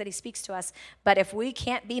those things that he speaks to us, but if we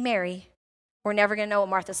can't be Mary, we're never going to know what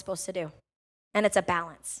Martha's supposed to do. And it's a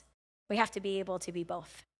balance. We have to be able to be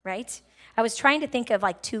both, right? I was trying to think of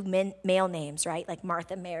like 2 male names, right? Like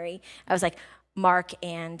Martha, Mary. I was like Mark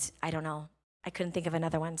and I don't know. I couldn't think of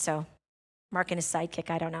another one. So Mark and his sidekick,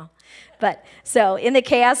 I don't know. But so in the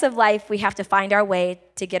chaos of life, we have to find our way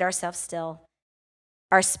to get ourselves still,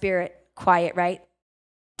 our spirit quiet, right?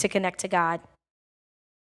 To connect to God,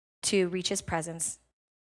 to reach his presence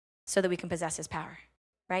so that we can possess his power,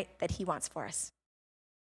 right? That he wants for us.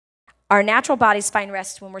 Our natural bodies find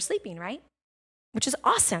rest when we're sleeping, right? Which is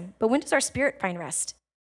awesome. But when does our spirit find rest?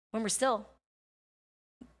 When we're still.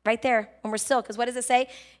 Right there, when we're still. Because what does it say?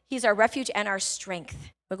 He's our refuge and our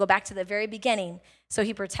strength. We'll go back to the very beginning. So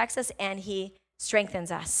he protects us and he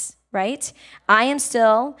strengthens us, right? I am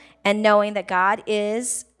still and knowing that God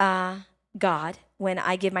is God when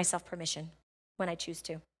I give myself permission, when I choose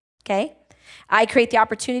to, okay? I create the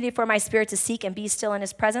opportunity for my spirit to seek and be still in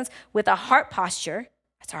his presence with a heart posture.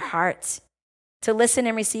 That's our heart. To listen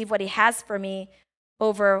and receive what he has for me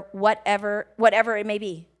over whatever it may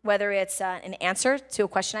be. Whether it's an answer to a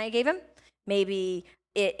question I gave him. Maybe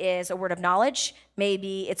it is a word of knowledge.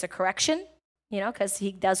 Maybe it's a correction, because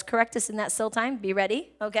he does correct us in that still time. Be ready,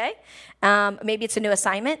 okay? Maybe it's a new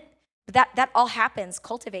assignment. But that all happens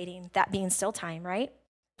cultivating that being still time, right?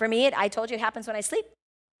 For me, I told you it happens when I sleep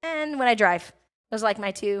and when I drive. Those are like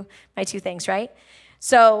my two things, right?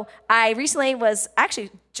 So I recently was, actually,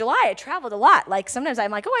 July, I traveled a lot. Like sometimes I'm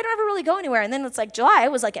like, I don't ever really go anywhere. And then it's like July, I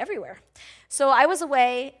was like everywhere. So I was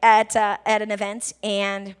away at an event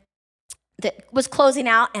and that was closing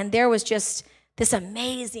out. And there was just this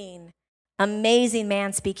amazing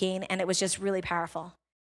man speaking. And it was just really powerful.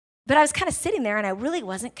 But I was kind of sitting there and I really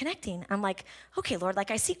wasn't connecting. I'm like, okay, Lord, like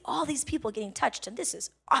I see all these people getting touched and this is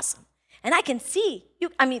awesome. And I can see,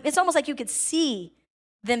 it's almost like you could see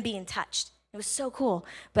them being touched. It was so cool.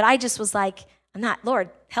 But I just was like, Lord,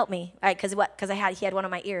 help me. Right? Because he had one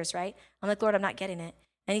of my ears, right? I'm like, Lord, I'm not getting it.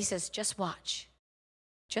 And he says, just watch.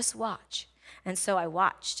 Just watch. And so I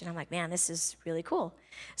watched and I'm like, man, this is really cool.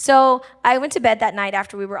 So I went to bed that night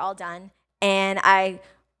after we were all done. And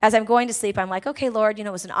as I'm going to sleep, I'm like, okay, Lord,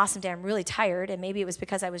 it was an awesome day. I'm really tired. And maybe it was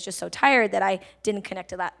because I was just so tired that I didn't connect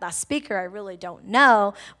to that last speaker. I really don't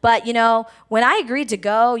know. But, when I agreed to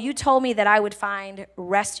go, you told me that I would find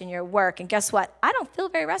rest in your work. And guess what? I don't feel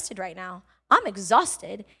very rested right now. I'm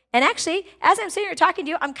exhausted. And actually, as I'm sitting here talking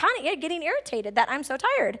to you, I'm kind of getting irritated that I'm so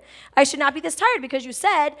tired. I should not be this tired because you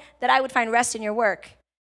said that I would find rest in your work.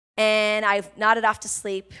 And I've nodded off to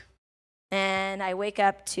sleep. And I wake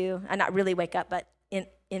up to, I not really wake up, but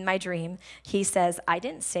in my dream, he says, I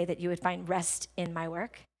didn't say that you would find rest in my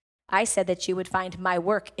work. I said that you would find my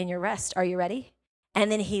work in your rest. Are you ready? And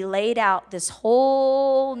then he laid out this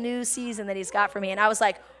whole new season that he's got for me. And I was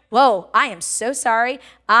like, whoa, I am so sorry.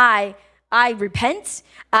 I repent.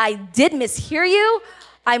 I did mishear you.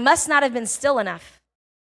 I must not have been still enough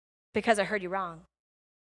because I heard you wrong.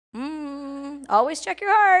 Always check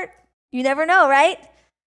your heart. You never know, right?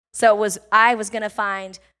 So I was going to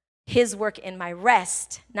find his work in my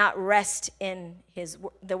rest, not rest in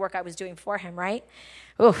the work I was doing for him, right?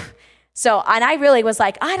 Oof. So, and I really was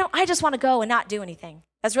like, I just want to go and not do anything.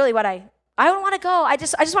 That's really what I don't want to go. I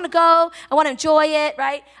just want to go. I want to enjoy it,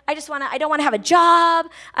 right? I don't want to have a job.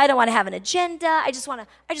 I don't want to have an agenda. I just want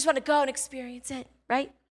to go and experience it,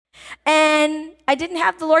 right? And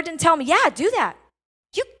the Lord didn't tell me, yeah, do that.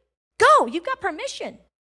 You go. You've got permission.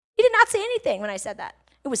 He did not say anything when I said that.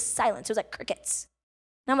 It was silence. It was like crickets.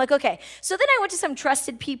 And I'm like, okay. So then I went to some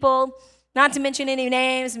trusted people, not to mention any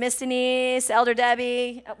names, Miss Denise, Elder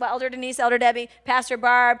Debbie, Pastor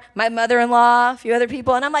Barb, my mother-in-law, a few other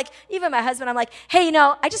people. And I'm like, even my husband, I'm like, hey,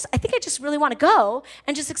 I think I just really want to go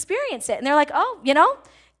and just experience it. And they're like, oh,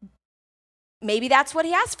 maybe that's what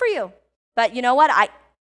he asked for you. But you know what?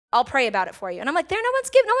 I'll pray about it for you. And I'm like, no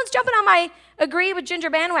one's jumping on my agree with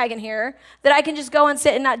Ginger bandwagon here that I can just go and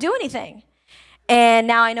sit and not do anything. And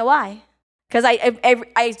now I know why. Because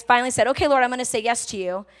I finally said, okay, Lord, I'm going to say yes to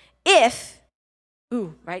you if,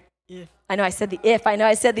 right? If. I know I said the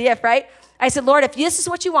if, right? I said, Lord, if this is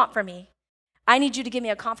what you want from me, I need you to give me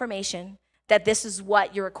a confirmation that this is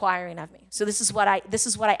what you're requiring of me. So this is what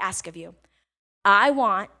I ask of you. I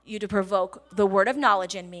want you to provoke the word of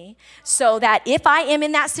knowledge in me so that if I am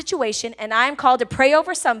in that situation and I'm called to pray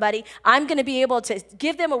over somebody, I'm going to be able to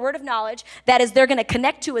give them a word of knowledge that is they're going to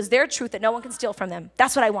connect to as their truth that no one can steal from them.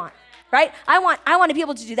 That's what I want, right? I want to be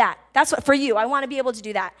able to do that. That's what for you. I want to be able to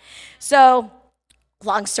do that. So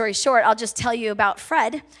long story short, I'll just tell you about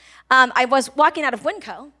Fred. I was walking out of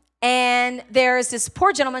Winco, and there's this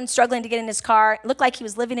poor gentleman struggling to get in his car. It looked like he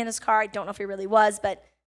was living in his car. I don't know if he really was, but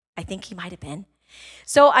I think he might have been.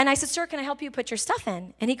 So, and I said, sir, can I help you put your stuff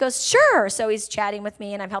in? And he goes, sure. So he's chatting with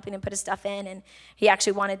me, and I'm helping him put his stuff in. And he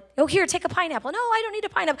actually wanted, here, take a pineapple. No, I don't need a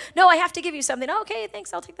pineapple. No, I have to give you something. Okay,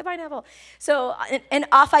 thanks, I'll take the pineapple. So, and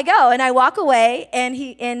off I go. And I walk away,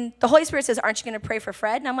 and the Holy Spirit says, aren't you going to pray for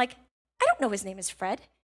Fred? And I'm like, I don't know his name is Fred.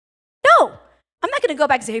 No, I'm not going to go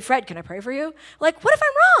back and say, hey, Fred, can I pray for you? Like, what if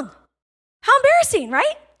I'm wrong? How embarrassing,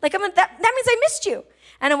 right? Like, that means I missed you.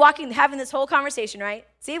 And I'm having this whole conversation, right?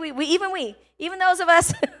 See, even those of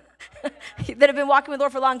us that have been walking with the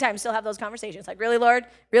Lord for a long time still have those conversations. Like, really, Lord?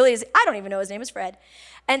 Really? I don't even know his name is Fred.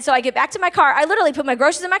 And so I get back to my car. I literally put my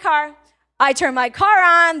groceries in my car. I turn my car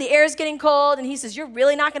on. The air is getting cold. And he says, you're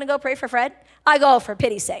really not going to go pray for Fred? I go, for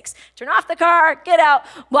pity's sakes. Turn off the car, get out,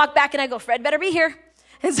 walk back, and I go, Fred better be here.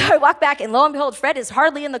 And so I walk back, and lo and behold, Fred is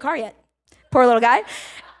hardly in the car yet. Poor little guy.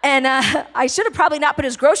 And I should have probably not put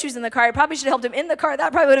his groceries in the car. I probably should have helped him in the car.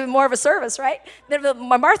 That probably would have been more of a service, right? Than a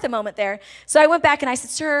Martha moment there. So I went back and I said,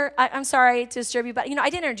 sir, I'm sorry to disturb you, but I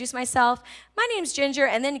didn't introduce myself. My name's Ginger.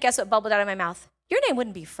 And then guess what bubbled out of my mouth? Your name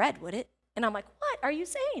wouldn't be Fred, would it? And I'm like, what are you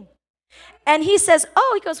saying? And he says,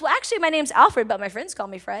 he goes, well, actually, my name's Alfred, but my friends call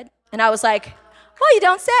me Fred. And I was like, well, you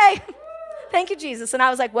don't say. Thank you, Jesus. And I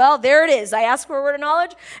was like, well, there it is. I asked for a word of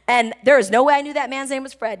knowledge, and there is no way I knew that man's name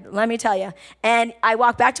was Fred, let me tell you. And I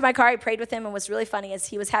walked back to my car. I prayed with him, and what's really funny is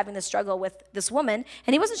he was having this struggle with this woman,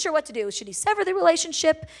 and he wasn't sure what to do. Should he sever the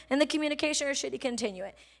relationship and the communication, or should he continue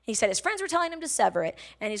it? He said his friends were telling him to sever it,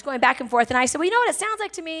 and he's going back and forth. And I said, well, you know what? It sounds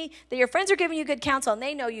like to me that your friends are giving you good counsel, and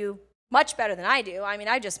they know you much better than I do. I mean,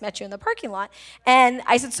 I just met you in the parking lot. And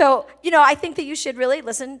I said, so, I think that you should really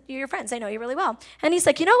listen to your friends. They know you really well. And he's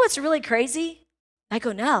like, you know what's really crazy? I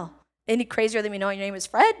go, no. Any crazier than me knowing your name is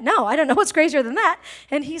Fred? No, I don't know what's crazier than that.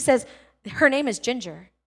 And he says, her name is Ginger.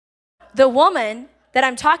 The woman that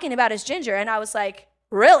I'm talking about is Ginger. And I was like,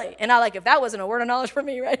 really? And if that wasn't a word of knowledge for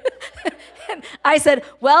me, right? And I said,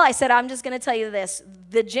 I'm just going to tell you this.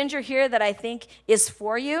 The Ginger here that I think is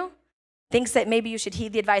for you thinks that maybe you should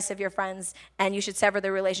heed the advice of your friends and you should sever the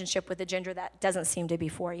relationship with the Ginger that doesn't seem to be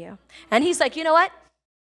for you. And he's like, you know what?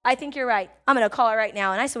 I think you're right. I'm going to call her right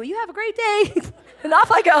now. And I said, well, you have a great day. And off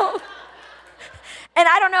I go. And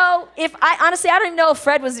I don't know I don't even know if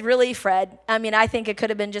Fred was really Fred. I mean, I think it could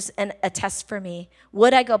have been just a test for me.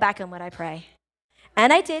 Would I go back and would I pray?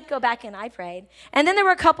 And I did go back and I prayed. And then there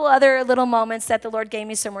were a couple other little moments that the Lord gave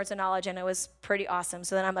me some words of knowledge, and it was pretty awesome.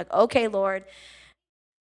 So then I'm like, okay, Lord,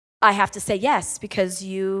 I have to say yes because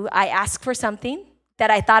I asked for something that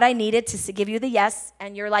I thought I needed to give you the yes,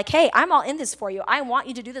 and you're like, hey, I'm all in this for you. I want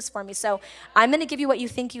you to do this for me, so I'm going to give you what you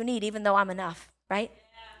think you need, even though I'm enough, right?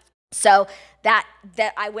 So that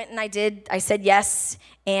I went and I did. I said yes,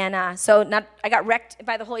 and I got wrecked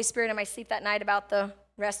by the Holy Spirit in my sleep that night about the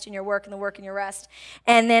rest in your work and the work in your rest.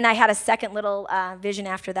 And then I had a second little vision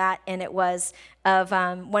after that, and it was of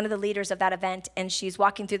one of the leaders of that event, and she's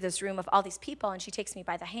walking through this room of all these people, and she takes me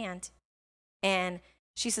by the hand, and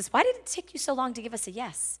she says, why did it take you so long to give us a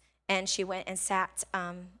yes? And she went and sat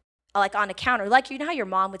like on a counter, like you know how your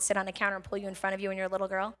mom would sit on a counter and pull you in front of you when you're a little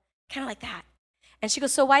girl? Kind of like that. And she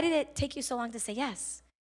goes, so why did it take you so long to say yes?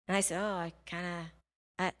 And I said,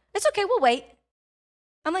 it's okay, we'll wait.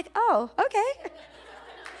 I'm like, oh, okay.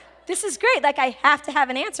 This is great. Like, I have to have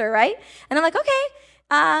an answer, right? And I'm like, okay,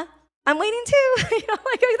 I'm waiting too.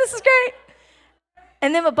 Like, oh, this is great.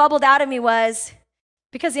 And then what bubbled out of me was,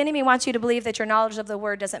 because the enemy wants you to believe that your knowledge of the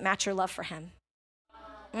word doesn't match your love for him.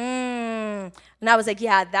 And I was like,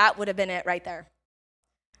 yeah, that would have been it right there,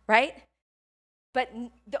 right? But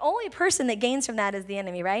the only person that gains from that is the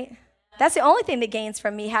enemy, right? That's the only thing that gains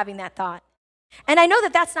from me having that thought. And I know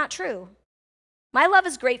that that's not true. My love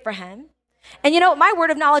is great for him. And you know, my word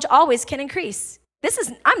of knowledge always can increase.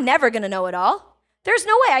 I'm never going to know it all. There's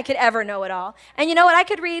no way I could ever know it all. And you know what? I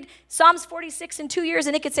could read Psalms 46 in 2 years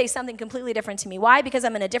and it could say something completely different to me. Why? Because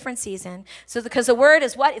I'm in a different season. So because the word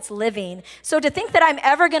is what? It's living. So to think that I'm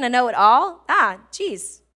ever going to know it all,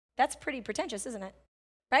 geez, that's pretty pretentious, isn't it?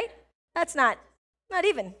 Right? That's not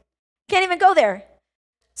even. Can't even go there.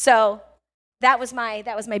 So that was my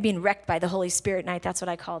being wrecked by the Holy Spirit night. That's what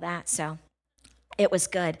I call that. So it was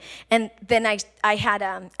good. And then I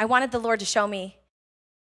wanted the Lord to show me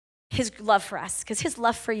his love for us, because his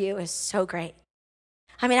love for you is so great.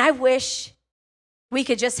 I mean, I wish we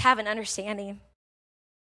could just have an understanding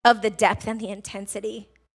of the depth and the intensity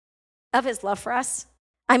of his love for us.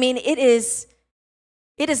 I mean, it is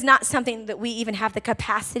not something that we even have the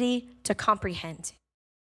capacity to comprehend,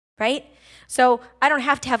 right? So I don't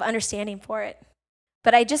have to have understanding for it,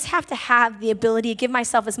 but I just have to have the ability, give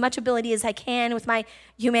myself as much ability as I can with my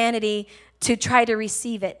humanity to try to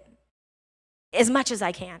receive it as much as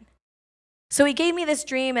I can. So he gave me this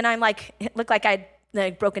dream, and I'm like, it looked like I'd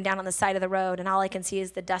broken down on the side of the road, and all I can see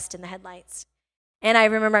is the dust in the headlights. And I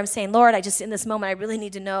remember I'm saying, Lord, in this moment, I really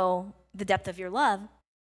need to know the depth of your love.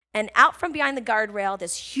 And out from behind the guardrail,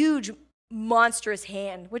 this huge, monstrous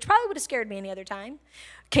hand, which probably would have scared me any other time,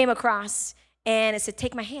 came across, and it said,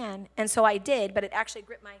 take my hand. And so I did, but it actually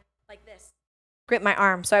gripped my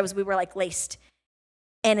arm. So we were like laced.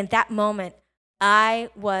 And in that moment, I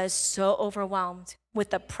was so overwhelmed with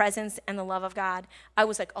the presence and the love of God. I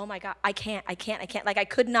was like, oh my God, I can't. Like I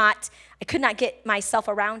could not get myself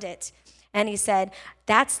around it. And he said,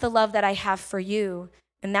 that's the love that I have for you,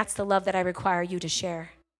 and that's the love that I require you to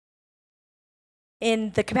share.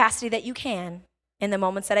 In the capacity that you can, in the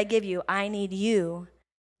moments that I give you, I need you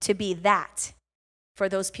to be that for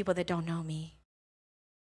those people that don't know me.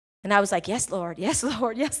 And I was like, yes, Lord, yes,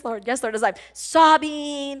 Lord, yes, Lord, yes, Lord. As I'm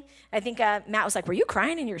sobbing. I think Matt was like, were you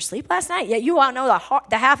crying in your sleep last night? Yeah, you won't know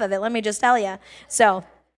the half of it, let me just tell you. So,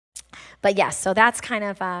 but yes, so that's kind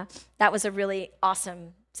of, that was a really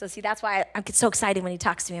awesome. So see, that's why I get so excited when he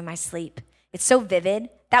talks to me in my sleep. It's so vivid.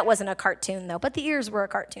 That wasn't a cartoon, though, but the ears were a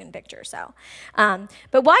cartoon picture. So,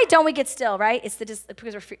 but why don't we get still, right? It's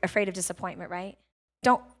because we're afraid of disappointment, right?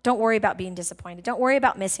 Don't worry about being disappointed. Don't worry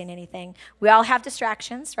about missing anything. We all have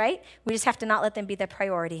distractions, right? We just have to not let them be the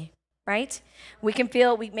priority, right? We can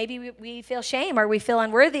feel, we feel shame, or we feel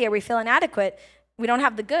unworthy, or we feel inadequate. We don't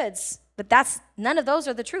have the goods, but none of those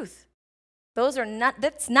are the truth.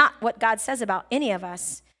 That's not what God says about any of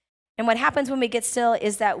us. And what happens when we get still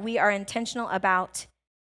is that we are intentional about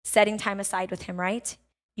setting time aside with him, right?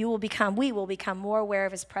 We will become more aware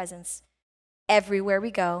of his presence everywhere we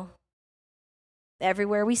go.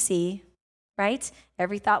 Everywhere we see, right?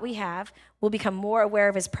 Every thought we have, we'll become more aware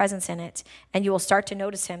of his presence in it, and you will start to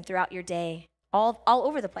notice him throughout your day, all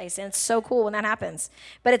over the place. And it's so cool when that happens.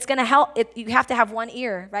 But it's going to help. You have to have one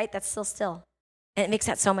ear, right? That's still. And it makes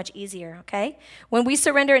that so much easier, okay? When we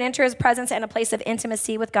surrender and enter his presence and a place of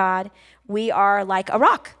intimacy with God, we are like a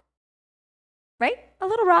rock, right? A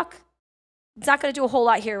little rock. It's not going to do a whole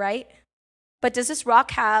lot here, right? But does this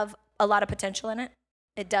rock have a lot of potential in it?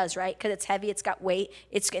 It does, right? Because it's heavy, it's got weight.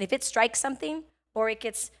 If it strikes something or it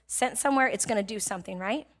gets sent somewhere, it's going to do something,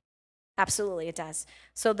 right? Absolutely, it does.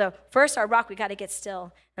 So our rock, we got to get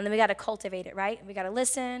still, and then we got to cultivate it, right? We got to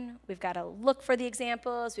listen. We've got to look for the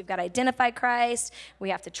examples. We've got to identify Christ. We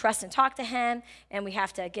have to trust and talk to him, and we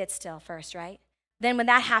have to get still first, right? Then when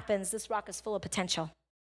that happens, this rock is full of potential.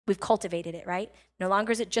 We've cultivated it, right? No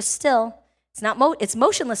longer is it just still. It's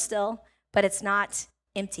motionless still, but it's not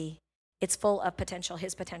empty. It's full of potential,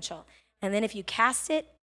 his potential. And then if you cast it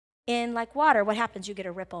in like water, what happens? You get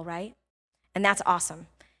a ripple, right? And that's awesome.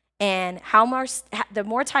 And the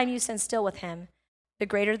more time you spend still with him, the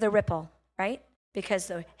greater the ripple, right? Because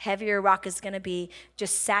the heavier rock is going to be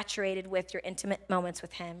just saturated with your intimate moments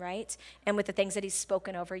with him, right? And with the things that he's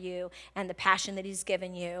spoken over you, and the passion that he's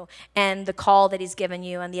given you, and the call that he's given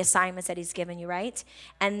you, and the assignments that he's given you, right?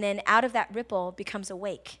 And then out of that ripple becomes a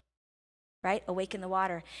wake, right? A wake in the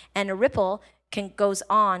water. And a ripple goes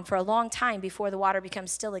on for a long time before the water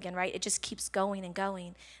becomes still again, right? It just keeps going and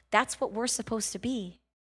going. That's what we're supposed to be.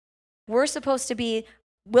 We're supposed to be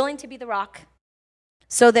willing to be the rock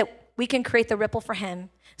so that we can create the ripple for him,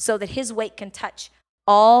 so that his weight can touch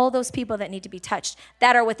all those people that need to be touched,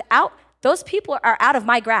 those people are out of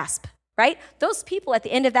my grasp, right? Those people at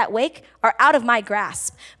the end of that wake are out of my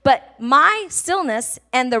grasp. But my stillness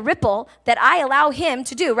and the ripple that I allow him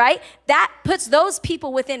to do, right? That puts those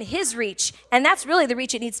people within his reach. And that's really the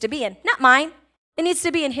reach it needs to be in, not mine. It needs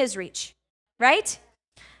to be in his reach, right?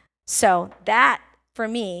 So that, for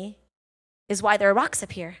me, is why there are rocks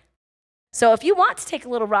up here. So if you want to take a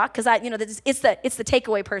little rock, because it's the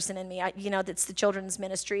takeaway person in me. That's the children's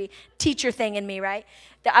ministry teacher thing in me, right?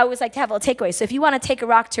 That I always like to have a little takeaway. So if you want to take a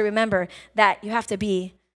rock, to remember that you have to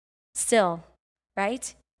be still,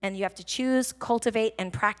 right? And you have to choose, cultivate,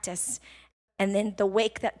 and practice. And then the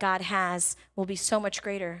wake that God has will be so much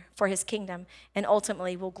greater for his kingdom, and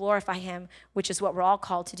ultimately will glorify him, which is what we're all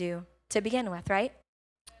called to do to begin with, right?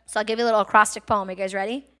 So I'll give you a little acrostic poem. Are you guys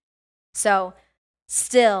ready? So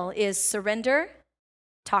still is surrender,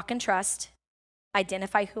 talk and trust,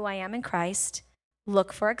 identify who I am in Christ,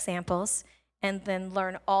 look for examples, and then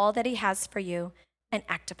learn all that he has for you and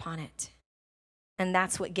act upon it. And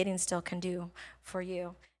that's what getting still can do for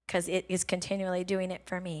you, because it is continually doing it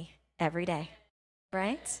for me every day,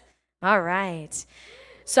 right? All right.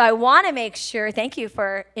 So I want to make sure, thank you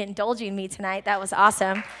for indulging me tonight. That was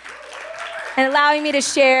awesome. And allowing me to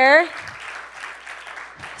share.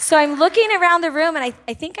 So I'm looking around the room, and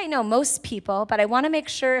I think I know most people, but I want to make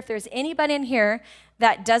sure if there's anybody in here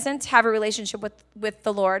that doesn't have a relationship with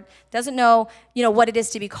the Lord, doesn't know, what it is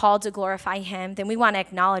to be called to glorify him, then we want to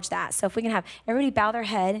acknowledge that. So if we can have everybody bow their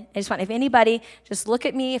head. If anybody, just look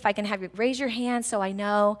at me. If I can have you raise your hand so I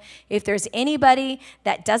know. If there's anybody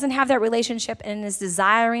that doesn't have that relationship and is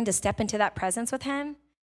desiring to step into that presence with him,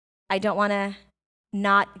 I don't want to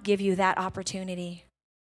not give you that opportunity.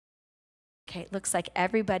 Okay, it looks like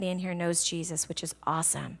everybody in here knows Jesus, which is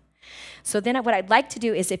awesome. So then what I'd like to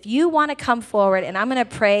do is, if you want to come forward, and I'm going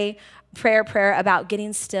to pray prayer about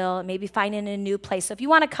getting still, maybe finding a new place. So if you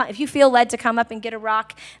want to come, if you feel led to come up and get a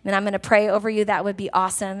rock, then I'm going to pray over you. That would be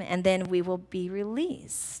awesome, and then we will be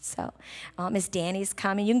released. So Miss Danny's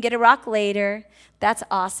coming. You can get a rock later. That's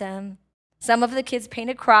awesome. Some of the kids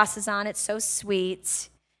painted crosses on it. So sweet,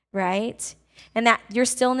 right? And that your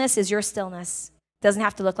stillness is your stillness. Doesn't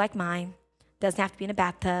have to look like mine. Doesn't have to be in a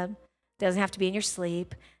bathtub. Doesn't have to be in your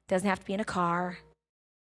sleep. Doesn't have to be in a car.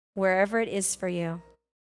 Wherever it is for you.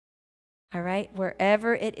 All right?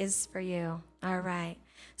 Wherever it is for you. All right.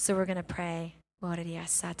 So we're going to pray.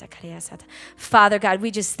 Father God,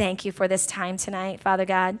 we just thank you for this time tonight, Father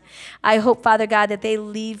God. I hope, Father God, that they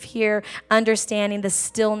leave here understanding the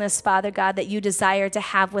stillness, Father God, that you desire to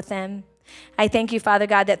have with them. I thank you, Father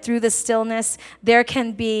God, that through the stillness, there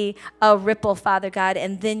can be a ripple, Father God,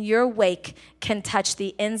 and then your wake can touch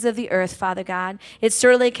the ends of the earth, Father God. It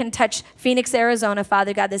certainly can touch Phoenix, Arizona,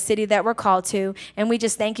 Father God, the city that we're called to. And we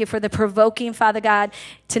just thank you for the provoking, Father God,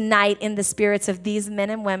 tonight in the spirits of these men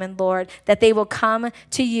and women, Lord, that they will come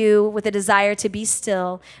to you with a desire to be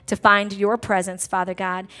still, to find your presence, Father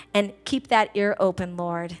God, and keep that ear open,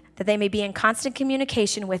 Lord, that they may be in constant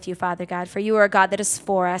communication with you, Father God, for you are a God that is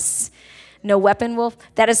for us. No weapon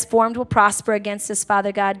that is formed will prosper against us,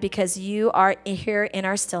 Father God, because you are here in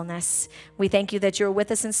our stillness. We thank you that you're with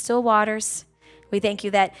us in still waters. We thank you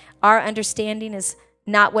that our understanding is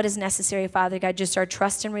not what is necessary, Father God, just our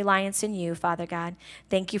trust and reliance in you, Father God.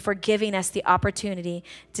 Thank you for giving us the opportunity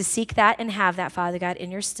to seek that and have that, Father God, in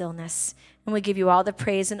your stillness. And we give you all the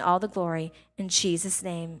praise and all the glory. In Jesus'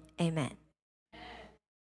 name, amen.